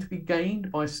anything to be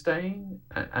gained by staying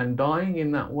and dying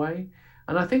in that way?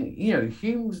 And I think,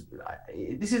 Hume's,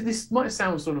 this might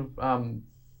sound sort of, I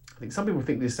think some people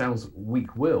think this sounds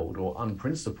weak-willed or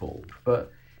unprincipled,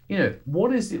 but,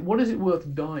 what is it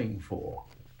worth dying for?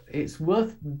 It's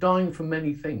worth dying for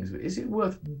many things. But is it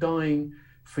worth dying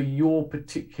for your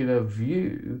particular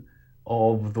view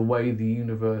of the way the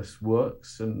universe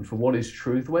works and for what is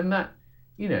truth, when that,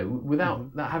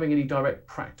 without that having any direct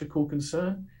practical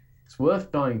concern? It's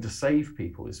worth dying to save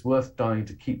people. It's worth dying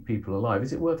to keep people alive.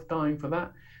 Is it worth dying for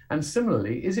that? And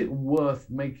similarly, is it worth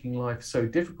making life so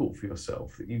difficult for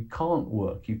yourself that you can't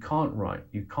work, you can't write,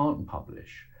 you can't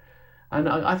publish? And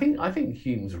I think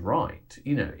Hume's right.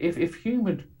 If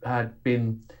Hume had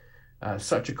been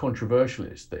such a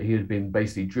controversialist that he had been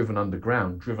basically driven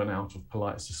underground, driven out of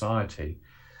polite society,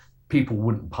 people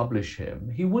wouldn't publish him.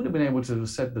 He wouldn't have been able to have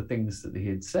said the things that he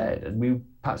had said, and we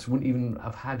perhaps wouldn't even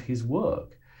have had his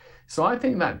work. So I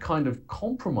think that kind of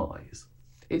compromise,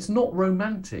 it's not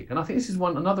romantic. And I think this is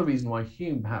another reason why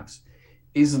Hume perhaps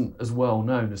isn't as well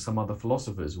known as some other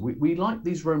philosophers. We like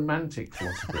these romantic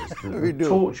philosophers, the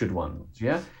tortured ones,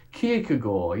 yeah?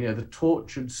 Kierkegaard, the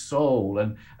tortured soul,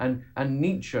 and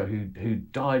Nietzsche, who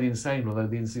died insane, although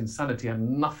the insanity had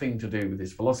nothing to do with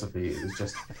his philosophy. It was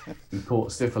just he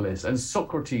caught syphilis. And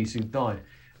Socrates, who died.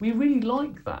 We really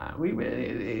like that.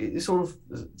 It sort of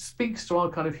speaks to our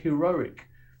kind of heroic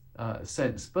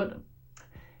sense. But,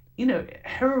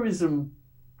 heroism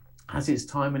has its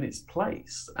time and its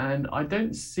place. And I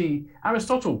don't see...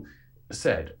 Aristotle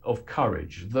said of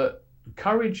courage that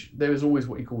courage, there is always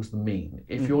what he calls the mean.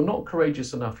 If you're not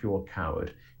courageous enough, you're a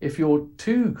coward. If you're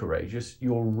too courageous,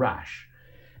 you're rash.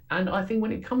 And I think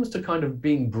when it comes to kind of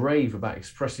being brave about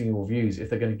expressing your views, if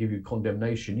they're going to give you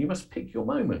condemnation, you must pick your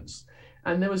moments.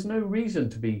 And there was no reason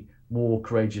to be more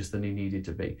courageous than he needed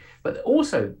to be. But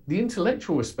also, the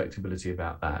intellectual respectability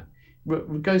about that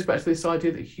goes back to this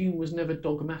idea that Hume was never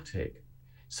dogmatic.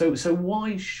 So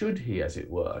why should he, as it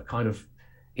were, kind of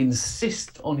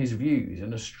insist on his views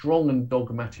in a strong and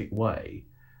dogmatic way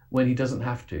when he doesn't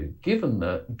have to, given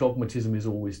that dogmatism is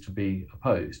always to be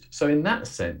opposed? So in that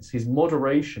sense, his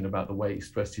moderation about the way he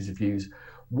expressed his views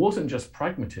wasn't just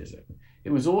pragmatism.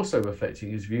 It was also reflecting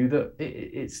his view that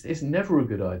it's never a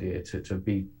good idea to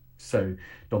be so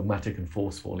dogmatic and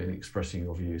forceful in expressing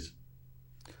your views.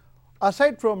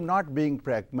 Aside from not being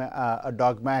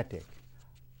dogmatic,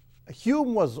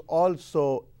 Hume was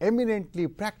also eminently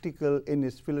practical in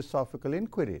his philosophical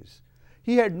inquiries.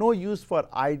 He had no use for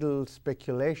idle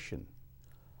speculation.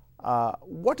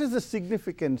 What is the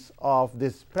significance of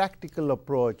this practical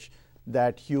approach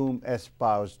that Hume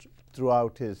espoused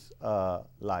throughout his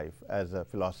life as a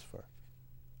philosopher?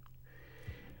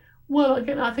 Well,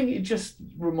 again, I think it just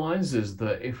reminds us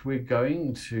that if we're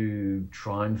going to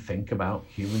try and think about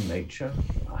human nature,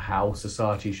 how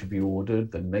society should be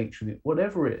ordered, the nature of it,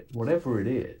 whatever it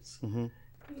is,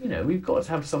 we've got to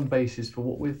have some basis for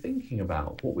what we're thinking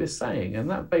about, what we're saying, and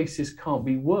that basis can't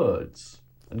be words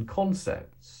and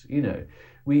concepts.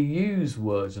 We use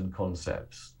words and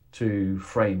concepts to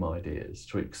frame ideas,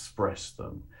 to express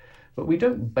them. But we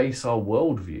don't base our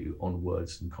worldview on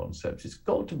words and concepts. It's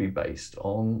got to be based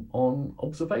on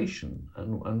observation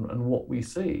and what we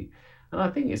see. And I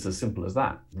think it's as simple as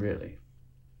that, really.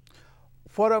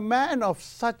 For a man of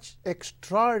such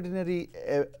extraordinary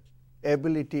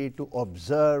ability to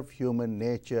observe human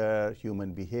nature,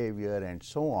 human behavior, and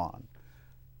so on,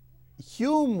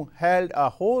 Hume held a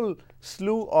whole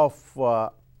slew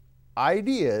of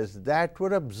ideas that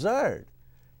were absurd.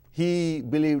 He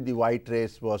believed the white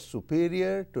race was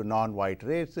superior to non-white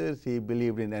races. He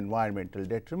believed in environmental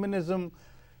determinism.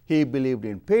 He believed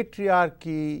in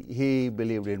patriarchy. He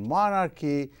believed in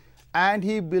monarchy. And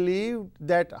he believed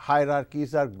that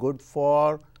hierarchies are good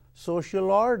for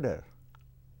social order.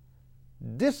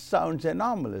 This sounds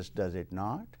anomalous, does it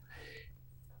not?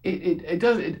 It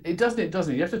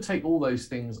doesn't. You have to take all those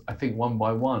things, I think, one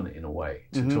by one in a way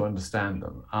to understand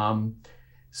them.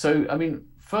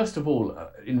 First of all,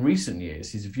 in recent years,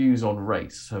 his views on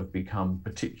race have become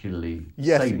particularly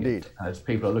salient as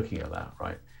people are looking at that,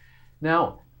 right?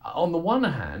 Now, on the one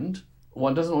hand,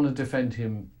 one doesn't want to defend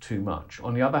him too much.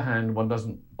 On the other hand, one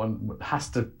has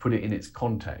to put it in its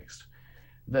context.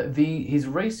 That his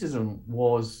racism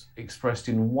was expressed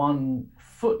in one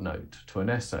footnote to an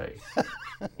essay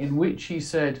in which he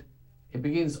said, it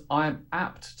begins, "I am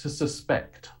apt to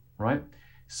suspect," right?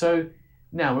 So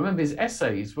Now, remember, his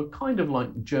essays were kind of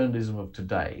like journalism of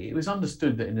today. It was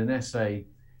understood that in an essay,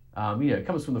 it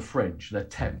comes from the French, an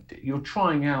attempt. You're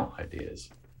trying out ideas.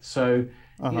 So,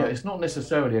 it's not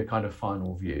necessarily a kind of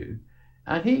final view.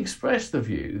 And he expressed the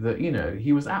view that,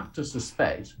 he was apt to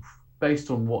suspect, based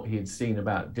on what he had seen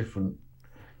about different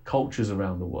cultures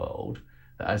around the world,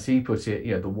 that, as he put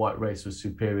it, the white race was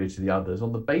superior to the others,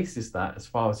 on the basis that, as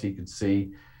far as he could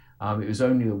see, it was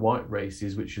only the white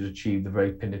races which had achieved the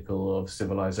very pinnacle of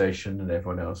civilization, and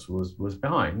everyone else was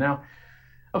behind. Now,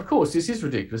 of course, this is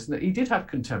ridiculous, and he did have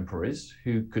contemporaries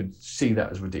who could see that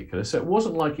as ridiculous. So it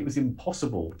wasn't like it was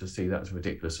impossible to see that as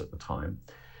ridiculous at the time.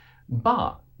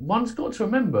 But one's got to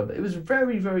remember that it was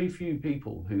very, very few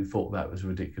people who thought that was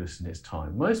ridiculous in its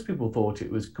time. Most people thought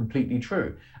it was completely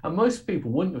true. And most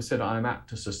people wouldn't have said, I'm apt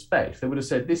to suspect. They would have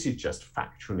said, this is just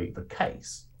factually the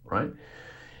case, right?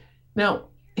 Now,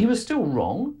 he was still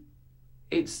wrong.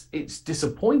 It's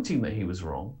disappointing that he was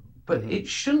wrong, but it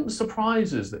shouldn't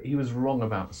surprise us that he was wrong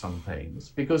about some things,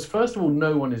 because first of all,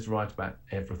 no one is right about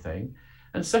everything.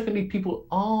 And secondly, people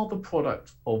are the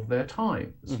product of their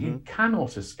times. You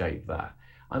cannot escape that.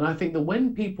 And I think that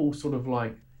when people sort of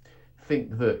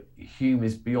think that Hume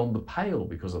is beyond the pale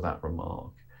because of that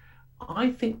remark,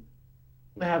 I think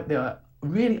they are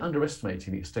really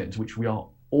underestimating the extent to which we are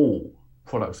all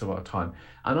products of our time.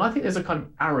 And I think there's a kind of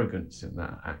arrogance in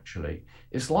that, actually.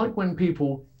 It's like when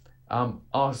people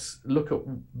look at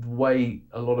the way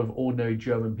a lot of ordinary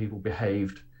German people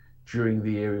behaved during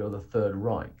the era of the Third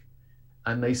Reich.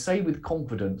 And they say with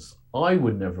confidence, I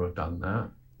would never have done that.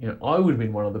 I would have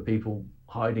been one of the people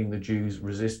hiding the Jews,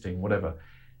 resisting, whatever.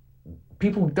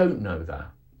 People don't know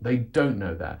that. They don't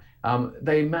know that.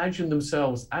 They imagine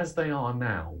themselves as they are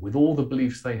now, with all the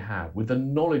beliefs they have, with the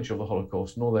knowledge of the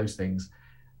Holocaust and all those things,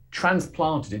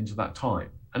 transplanted into that time.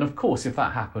 And of course, if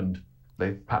that happened,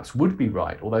 they perhaps would be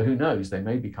right, although who knows, they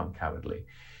may become cowardly.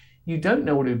 You don't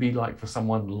know what it would be like for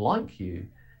someone like you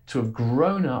to have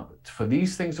grown up, for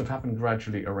these things to have happened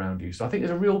gradually around you. So I think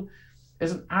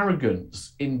there's an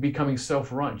arrogance in becoming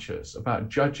self-righteous about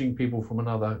judging people from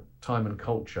another time and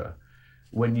culture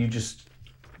when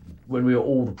we are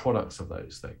all the products of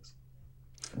those things.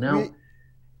 Now,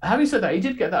 having said that, he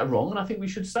did get that wrong, and I think we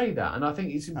should say that. And I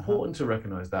think it's important to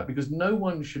recognize that, because no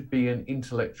one should be an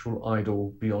intellectual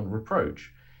idol beyond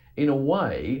reproach. In a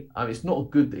way, it's not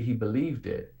good that he believed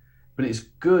it, but it's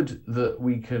good that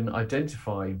we can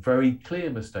identify very clear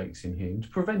mistakes in Hume to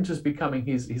prevent us becoming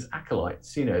his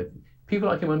acolytes. People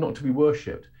like him are not to be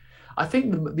worshipped. I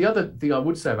think the other thing I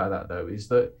would say about that, though, is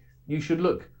that you should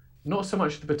look not so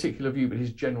much at the particular view, but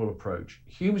his general approach.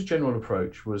 Hume's general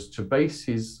approach was to base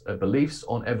his beliefs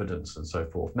on evidence and so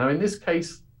forth. Now, in this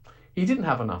case, he didn't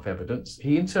have enough evidence.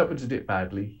 He interpreted it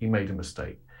badly. He made a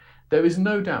mistake. There is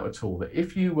no doubt at all that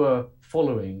if you were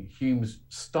following Hume's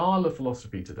style of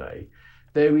philosophy today,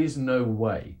 there is no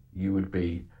way you would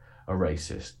be a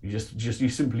racist. You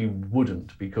simply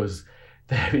wouldn't, because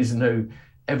there is no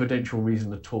evidential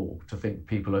reason at all to think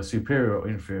people are superior or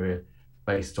inferior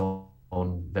based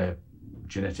on their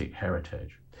genetic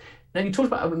heritage. Now, you talked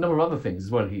about a number of other things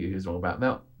as well he was wrong about.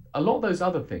 Now, a lot of those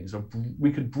other things,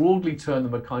 we could broadly term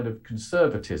them a kind of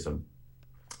conservatism.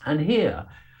 And here,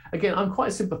 again, I'm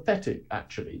quite sympathetic,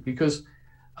 actually, because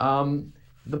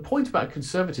the point about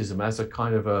conservatism as a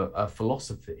kind of a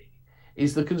philosophy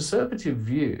is the conservative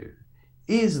view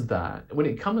is that when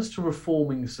it comes to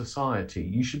reforming society,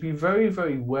 you should be very,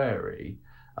 very wary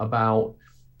about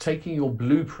taking your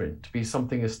blueprint to be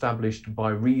something established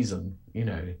by reason,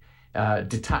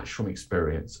 detached from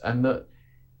experience, and that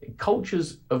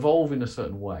cultures evolve in a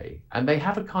certain way, and they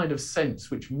have a kind of sense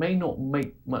which may not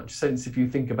make much sense if you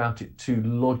think about it too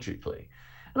logically.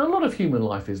 And a lot of human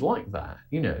life is like that.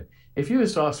 If you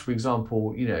was to ask, for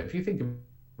example, if you think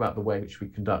about the way in which we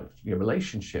conduct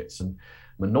relationships and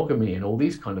monogamy and all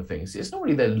these kind of things, it's not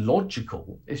really they're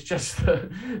logical. It's just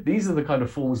that these are the kind of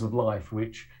forms of life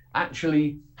which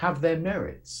actually have their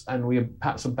merits, and we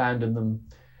perhaps abandon them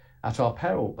at our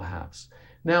peril, perhaps.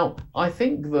 Now, I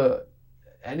think that,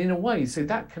 and in a way, so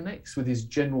that connects with his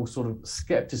general sort of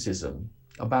skepticism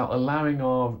about allowing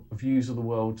our views of the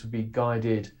world to be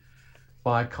guided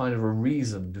by a kind of a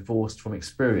reason divorced from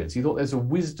experience. He thought there's a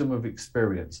wisdom of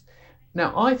experience.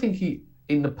 Now, I think he,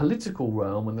 in the political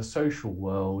realm and the social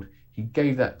world, he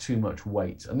gave that too much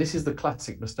weight. And this is the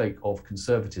classic mistake of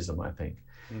conservatism, I think.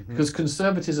 Because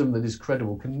conservatism that is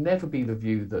credible can never be the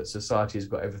view that society has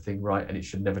got everything right and it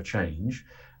should never change.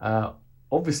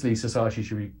 Obviously, society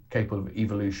should be capable of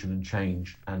evolution and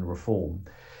change and reform.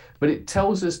 But it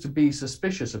tells us to be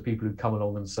suspicious of people who come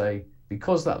along and say,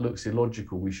 because that looks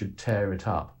illogical, we should tear it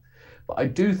up. But I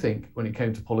do think when it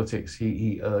came to politics,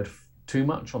 he erred too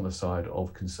much on the side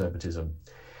of conservatism.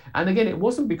 And again, it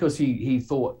wasn't because he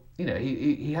thought,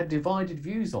 he had divided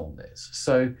views on this.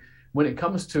 So when it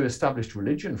comes to established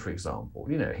religion, for example,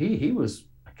 he was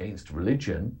against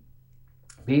religion.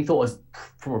 He thought,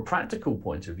 from a practical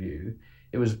point of view,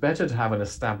 it was better to have an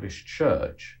established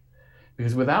church,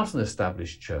 because without an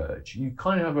established church, you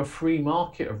kind of have a free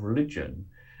market of religion,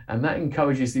 and that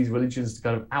encourages these religions to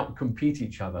kind of outcompete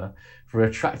each other for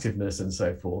attractiveness and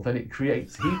so forth. And he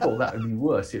thought that would be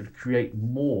worse. It would create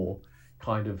more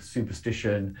kind of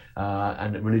superstition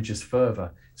and religious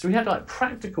fervor. So he had like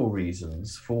practical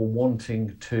reasons for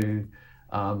wanting to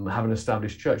have an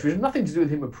established church, which had nothing to do with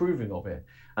him approving of it.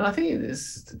 And I think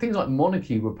things like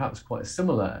monarchy were perhaps quite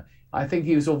similar. I think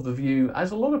he was of the view,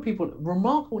 as a lot of people, a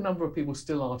remarkable number of people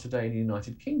still are today in the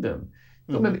United Kingdom.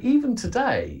 Mm-hmm. Remember, even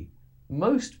today,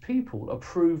 most people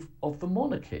approve of the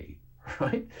monarchy,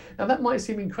 right? Now that might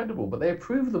seem incredible, but they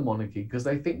approve of the monarchy because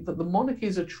they think that the monarchy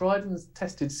is a tried and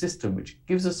tested system which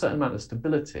gives a certain amount of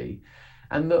stability,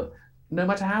 and that no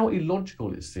matter how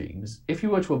illogical it seems, if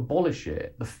you were to abolish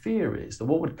it, the fear is that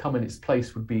what would come in its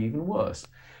place would be even worse.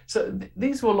 So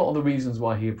these were a lot of the reasons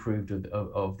why he approved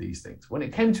of these things. When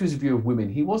it came to his view of women,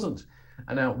 he wasn't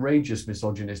an outrageous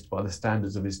misogynist by the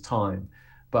standards of his time,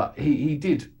 but he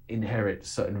did inherit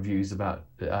certain views about,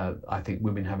 I think,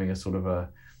 women having a sort of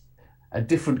a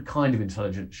different kind of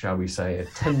intelligence, shall we say, a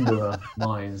tenderer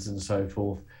minds and so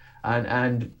forth.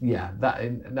 And yeah,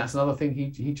 that's another thing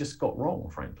he just got wrong,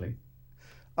 frankly.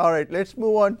 All right, let's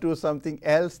move on to something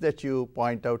else that you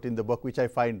point out in the book, which I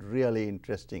find really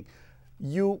interesting.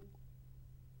 You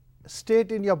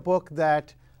state in your book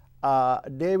that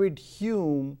David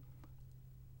Hume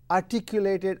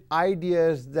articulated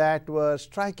ideas that were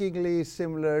strikingly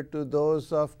similar to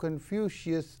those of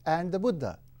Confucius and the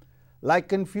Buddha. Like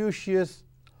Confucius,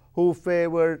 who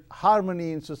favored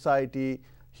harmony in society,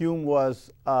 Hume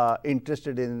was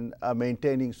interested in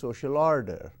maintaining social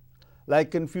order.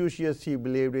 Like Confucius, he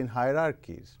believed in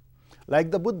hierarchies. Like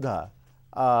the Buddha,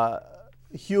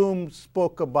 Hume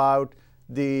spoke about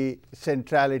the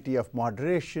centrality of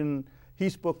moderation. He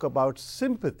spoke about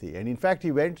sympathy. And in fact,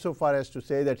 he went so far as to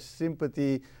say that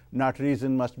sympathy, not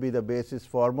reason, must be the basis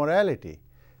for morality.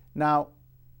 Now,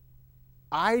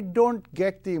 I don't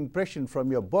get the impression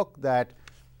from your book that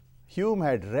Hume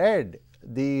had read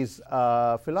these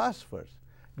philosophers.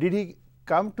 Did he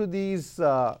come to these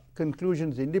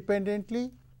conclusions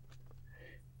independently?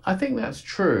 I think that's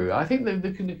true. I think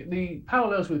the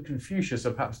parallels with Confucius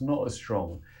are perhaps not as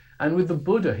strong. And with the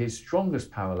Buddha, his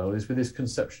strongest parallel is with his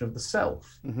conception of the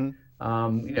self.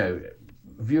 Mm-hmm.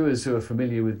 Viewers who are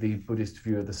familiar with the Buddhist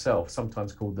view of the self,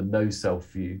 sometimes called the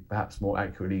no-self view, perhaps more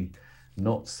accurately,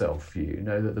 not self view,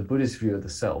 know that the Buddhist view of the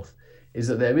self is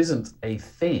that there isn't a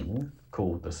thing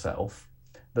called the self,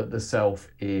 that the self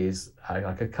is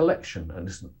like a collection, and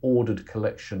it's an ordered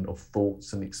collection of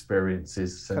thoughts and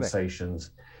experiences, sensations,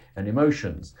 correct, and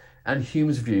emotions. And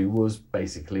Hume's view was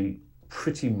basically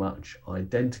pretty much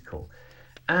identical.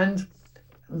 And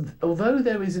although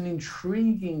there is an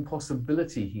intriguing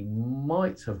possibility he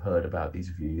might have heard about these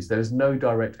views, there is no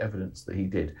direct evidence that he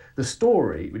did. The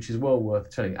story, which is well worth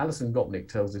telling, Alison Gopnik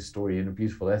tells this story in a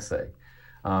beautiful essay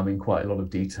in quite a lot of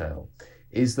detail,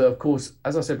 is that, of course,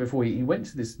 as I said before, he went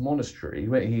to this monastery.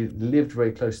 He lived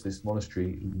very close to this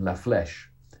monastery, La Flèche,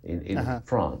 in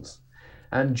France.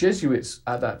 And Jesuits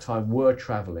at that time were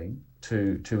traveling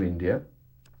to India,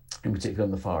 in particular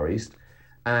in the Far East.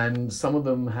 And one of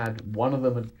them had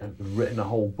written a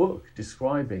whole book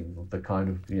describing the kind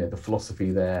of, the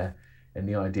philosophy there and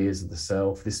the ideas of the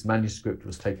self. This manuscript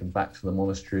was taken back to the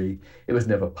monastery. It was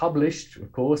never published,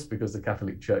 of course, because the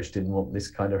Catholic Church didn't want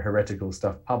this kind of heretical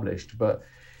stuff published. But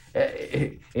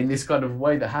in this kind of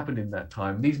way that happened in that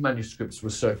time, these manuscripts were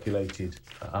circulated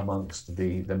amongst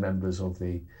the members of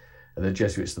the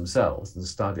Jesuits themselves and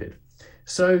studied.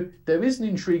 So there is an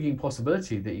intriguing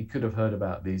possibility that he could have heard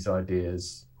about these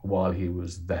ideas while he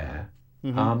was there.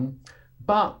 Mm-hmm.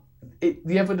 But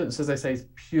the evidence, as I say, is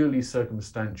purely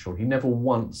circumstantial. He never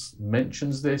once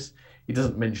mentions this. He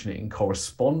doesn't mention it in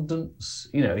correspondence.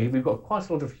 We've got quite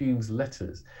a lot of Hume's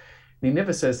letters. And he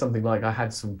never says something like, I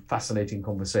had some fascinating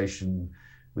conversation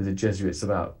with the Jesuits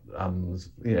about,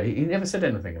 he never said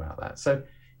anything about that. So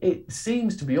it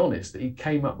seems, to be honest, that he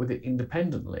came up with it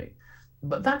independently.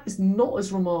 But that is not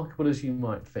as remarkable as you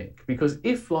might think, because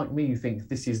if, like me, you think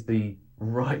this is the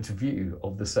right view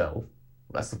of the self,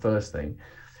 that's the first thing.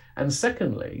 And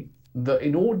secondly, that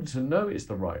in order to know it's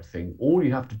the right thing, all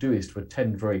you have to do is to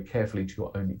attend very carefully to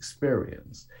your own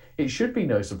experience. It should be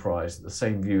no surprise that the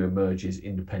same view emerges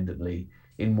independently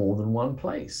in more than one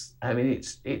place. I mean,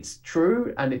 it's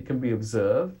true and it can be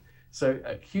observed, So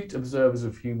acute observers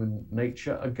of human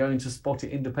nature are going to spot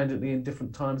it independently in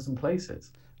different times and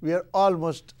places. We are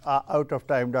almost out of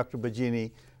time, Dr.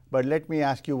 Baggini, but let me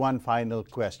ask you one final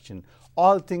question.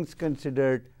 All things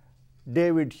considered,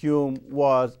 David Hume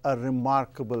was a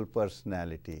remarkable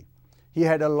personality. He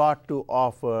had a lot to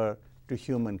offer to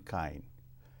humankind.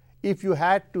 If you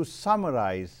had to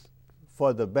summarize,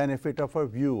 for the benefit of our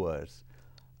viewers,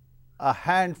 a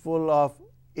handful of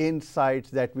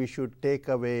insights that we should take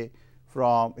away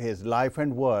from his life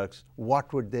and works,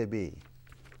 what would they be?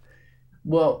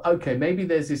 Well, okay, maybe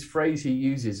there's this phrase he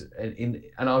uses, and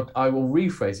I will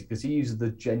rephrase it because he uses the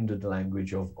gendered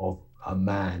language of a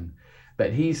man.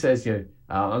 But he says,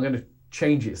 I'm going to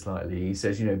change it slightly. He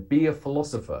says, be a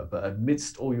philosopher, but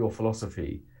amidst all your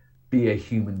philosophy, be a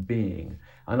human being.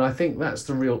 And I think that's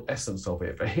the real essence of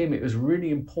it. For him, it was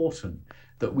really important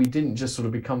that we didn't just sort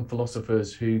of become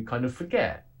philosophers who kind of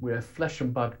forget we're flesh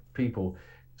and blood people,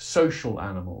 social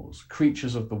animals,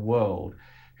 creatures of the world,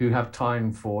 who have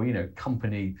time for,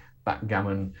 company,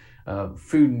 backgammon,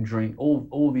 food and drink,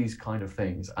 all these kind of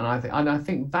things. And I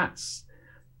think that's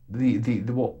the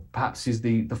what perhaps is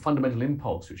the fundamental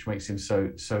impulse which makes him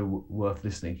so worth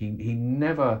listening. He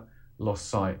never lost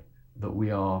sight that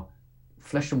we are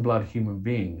flesh and blood human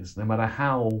beings, no matter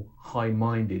how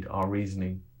high-minded our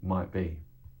reasoning might be.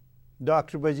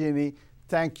 Dr. Baggini,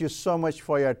 thank you so much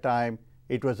for your time.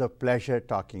 It was a pleasure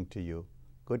talking to you.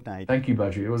 Good night. Thank you,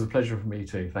 Badri. It was a pleasure for me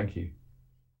too. Thank you.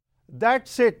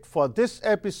 That's it for this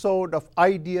episode of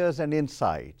Ideas and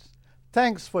Insights.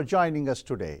 Thanks for joining us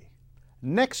today.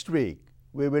 Next week,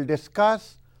 we will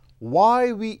discuss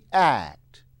why we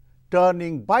act,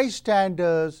 turning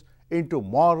bystanders into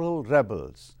moral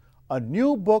rebels, a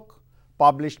new book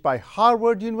published by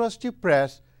Harvard University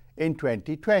Press in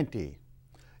 2020.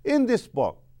 In this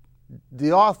book,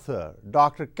 the author,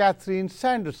 Dr. Catherine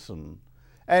Sanderson,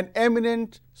 an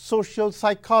eminent social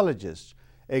psychologist,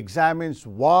 examines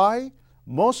why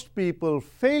most people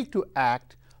fail to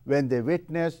act when they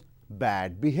witness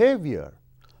bad behavior,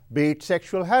 be it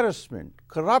sexual harassment,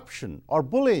 corruption, or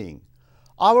bullying.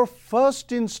 Our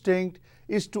first instinct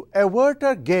is to avert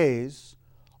our gaze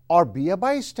or be a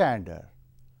bystander.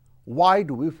 Why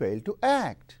do we fail to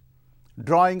act?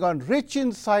 Drawing on rich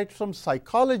insights from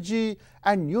psychology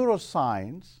and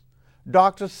neuroscience,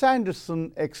 Dr.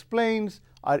 Sanderson explains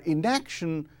our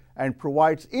inaction and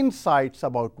provides insights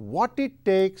about what it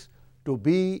takes to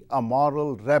be a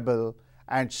moral rebel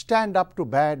and stand up to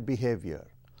bad behavior.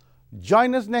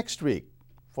 Join us next week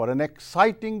for an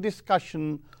exciting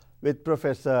discussion with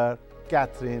Professor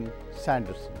Catherine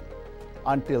Sanderson.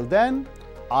 Until then,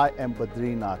 I am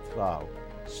Badrinath Rao.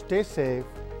 Stay safe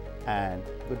and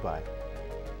goodbye.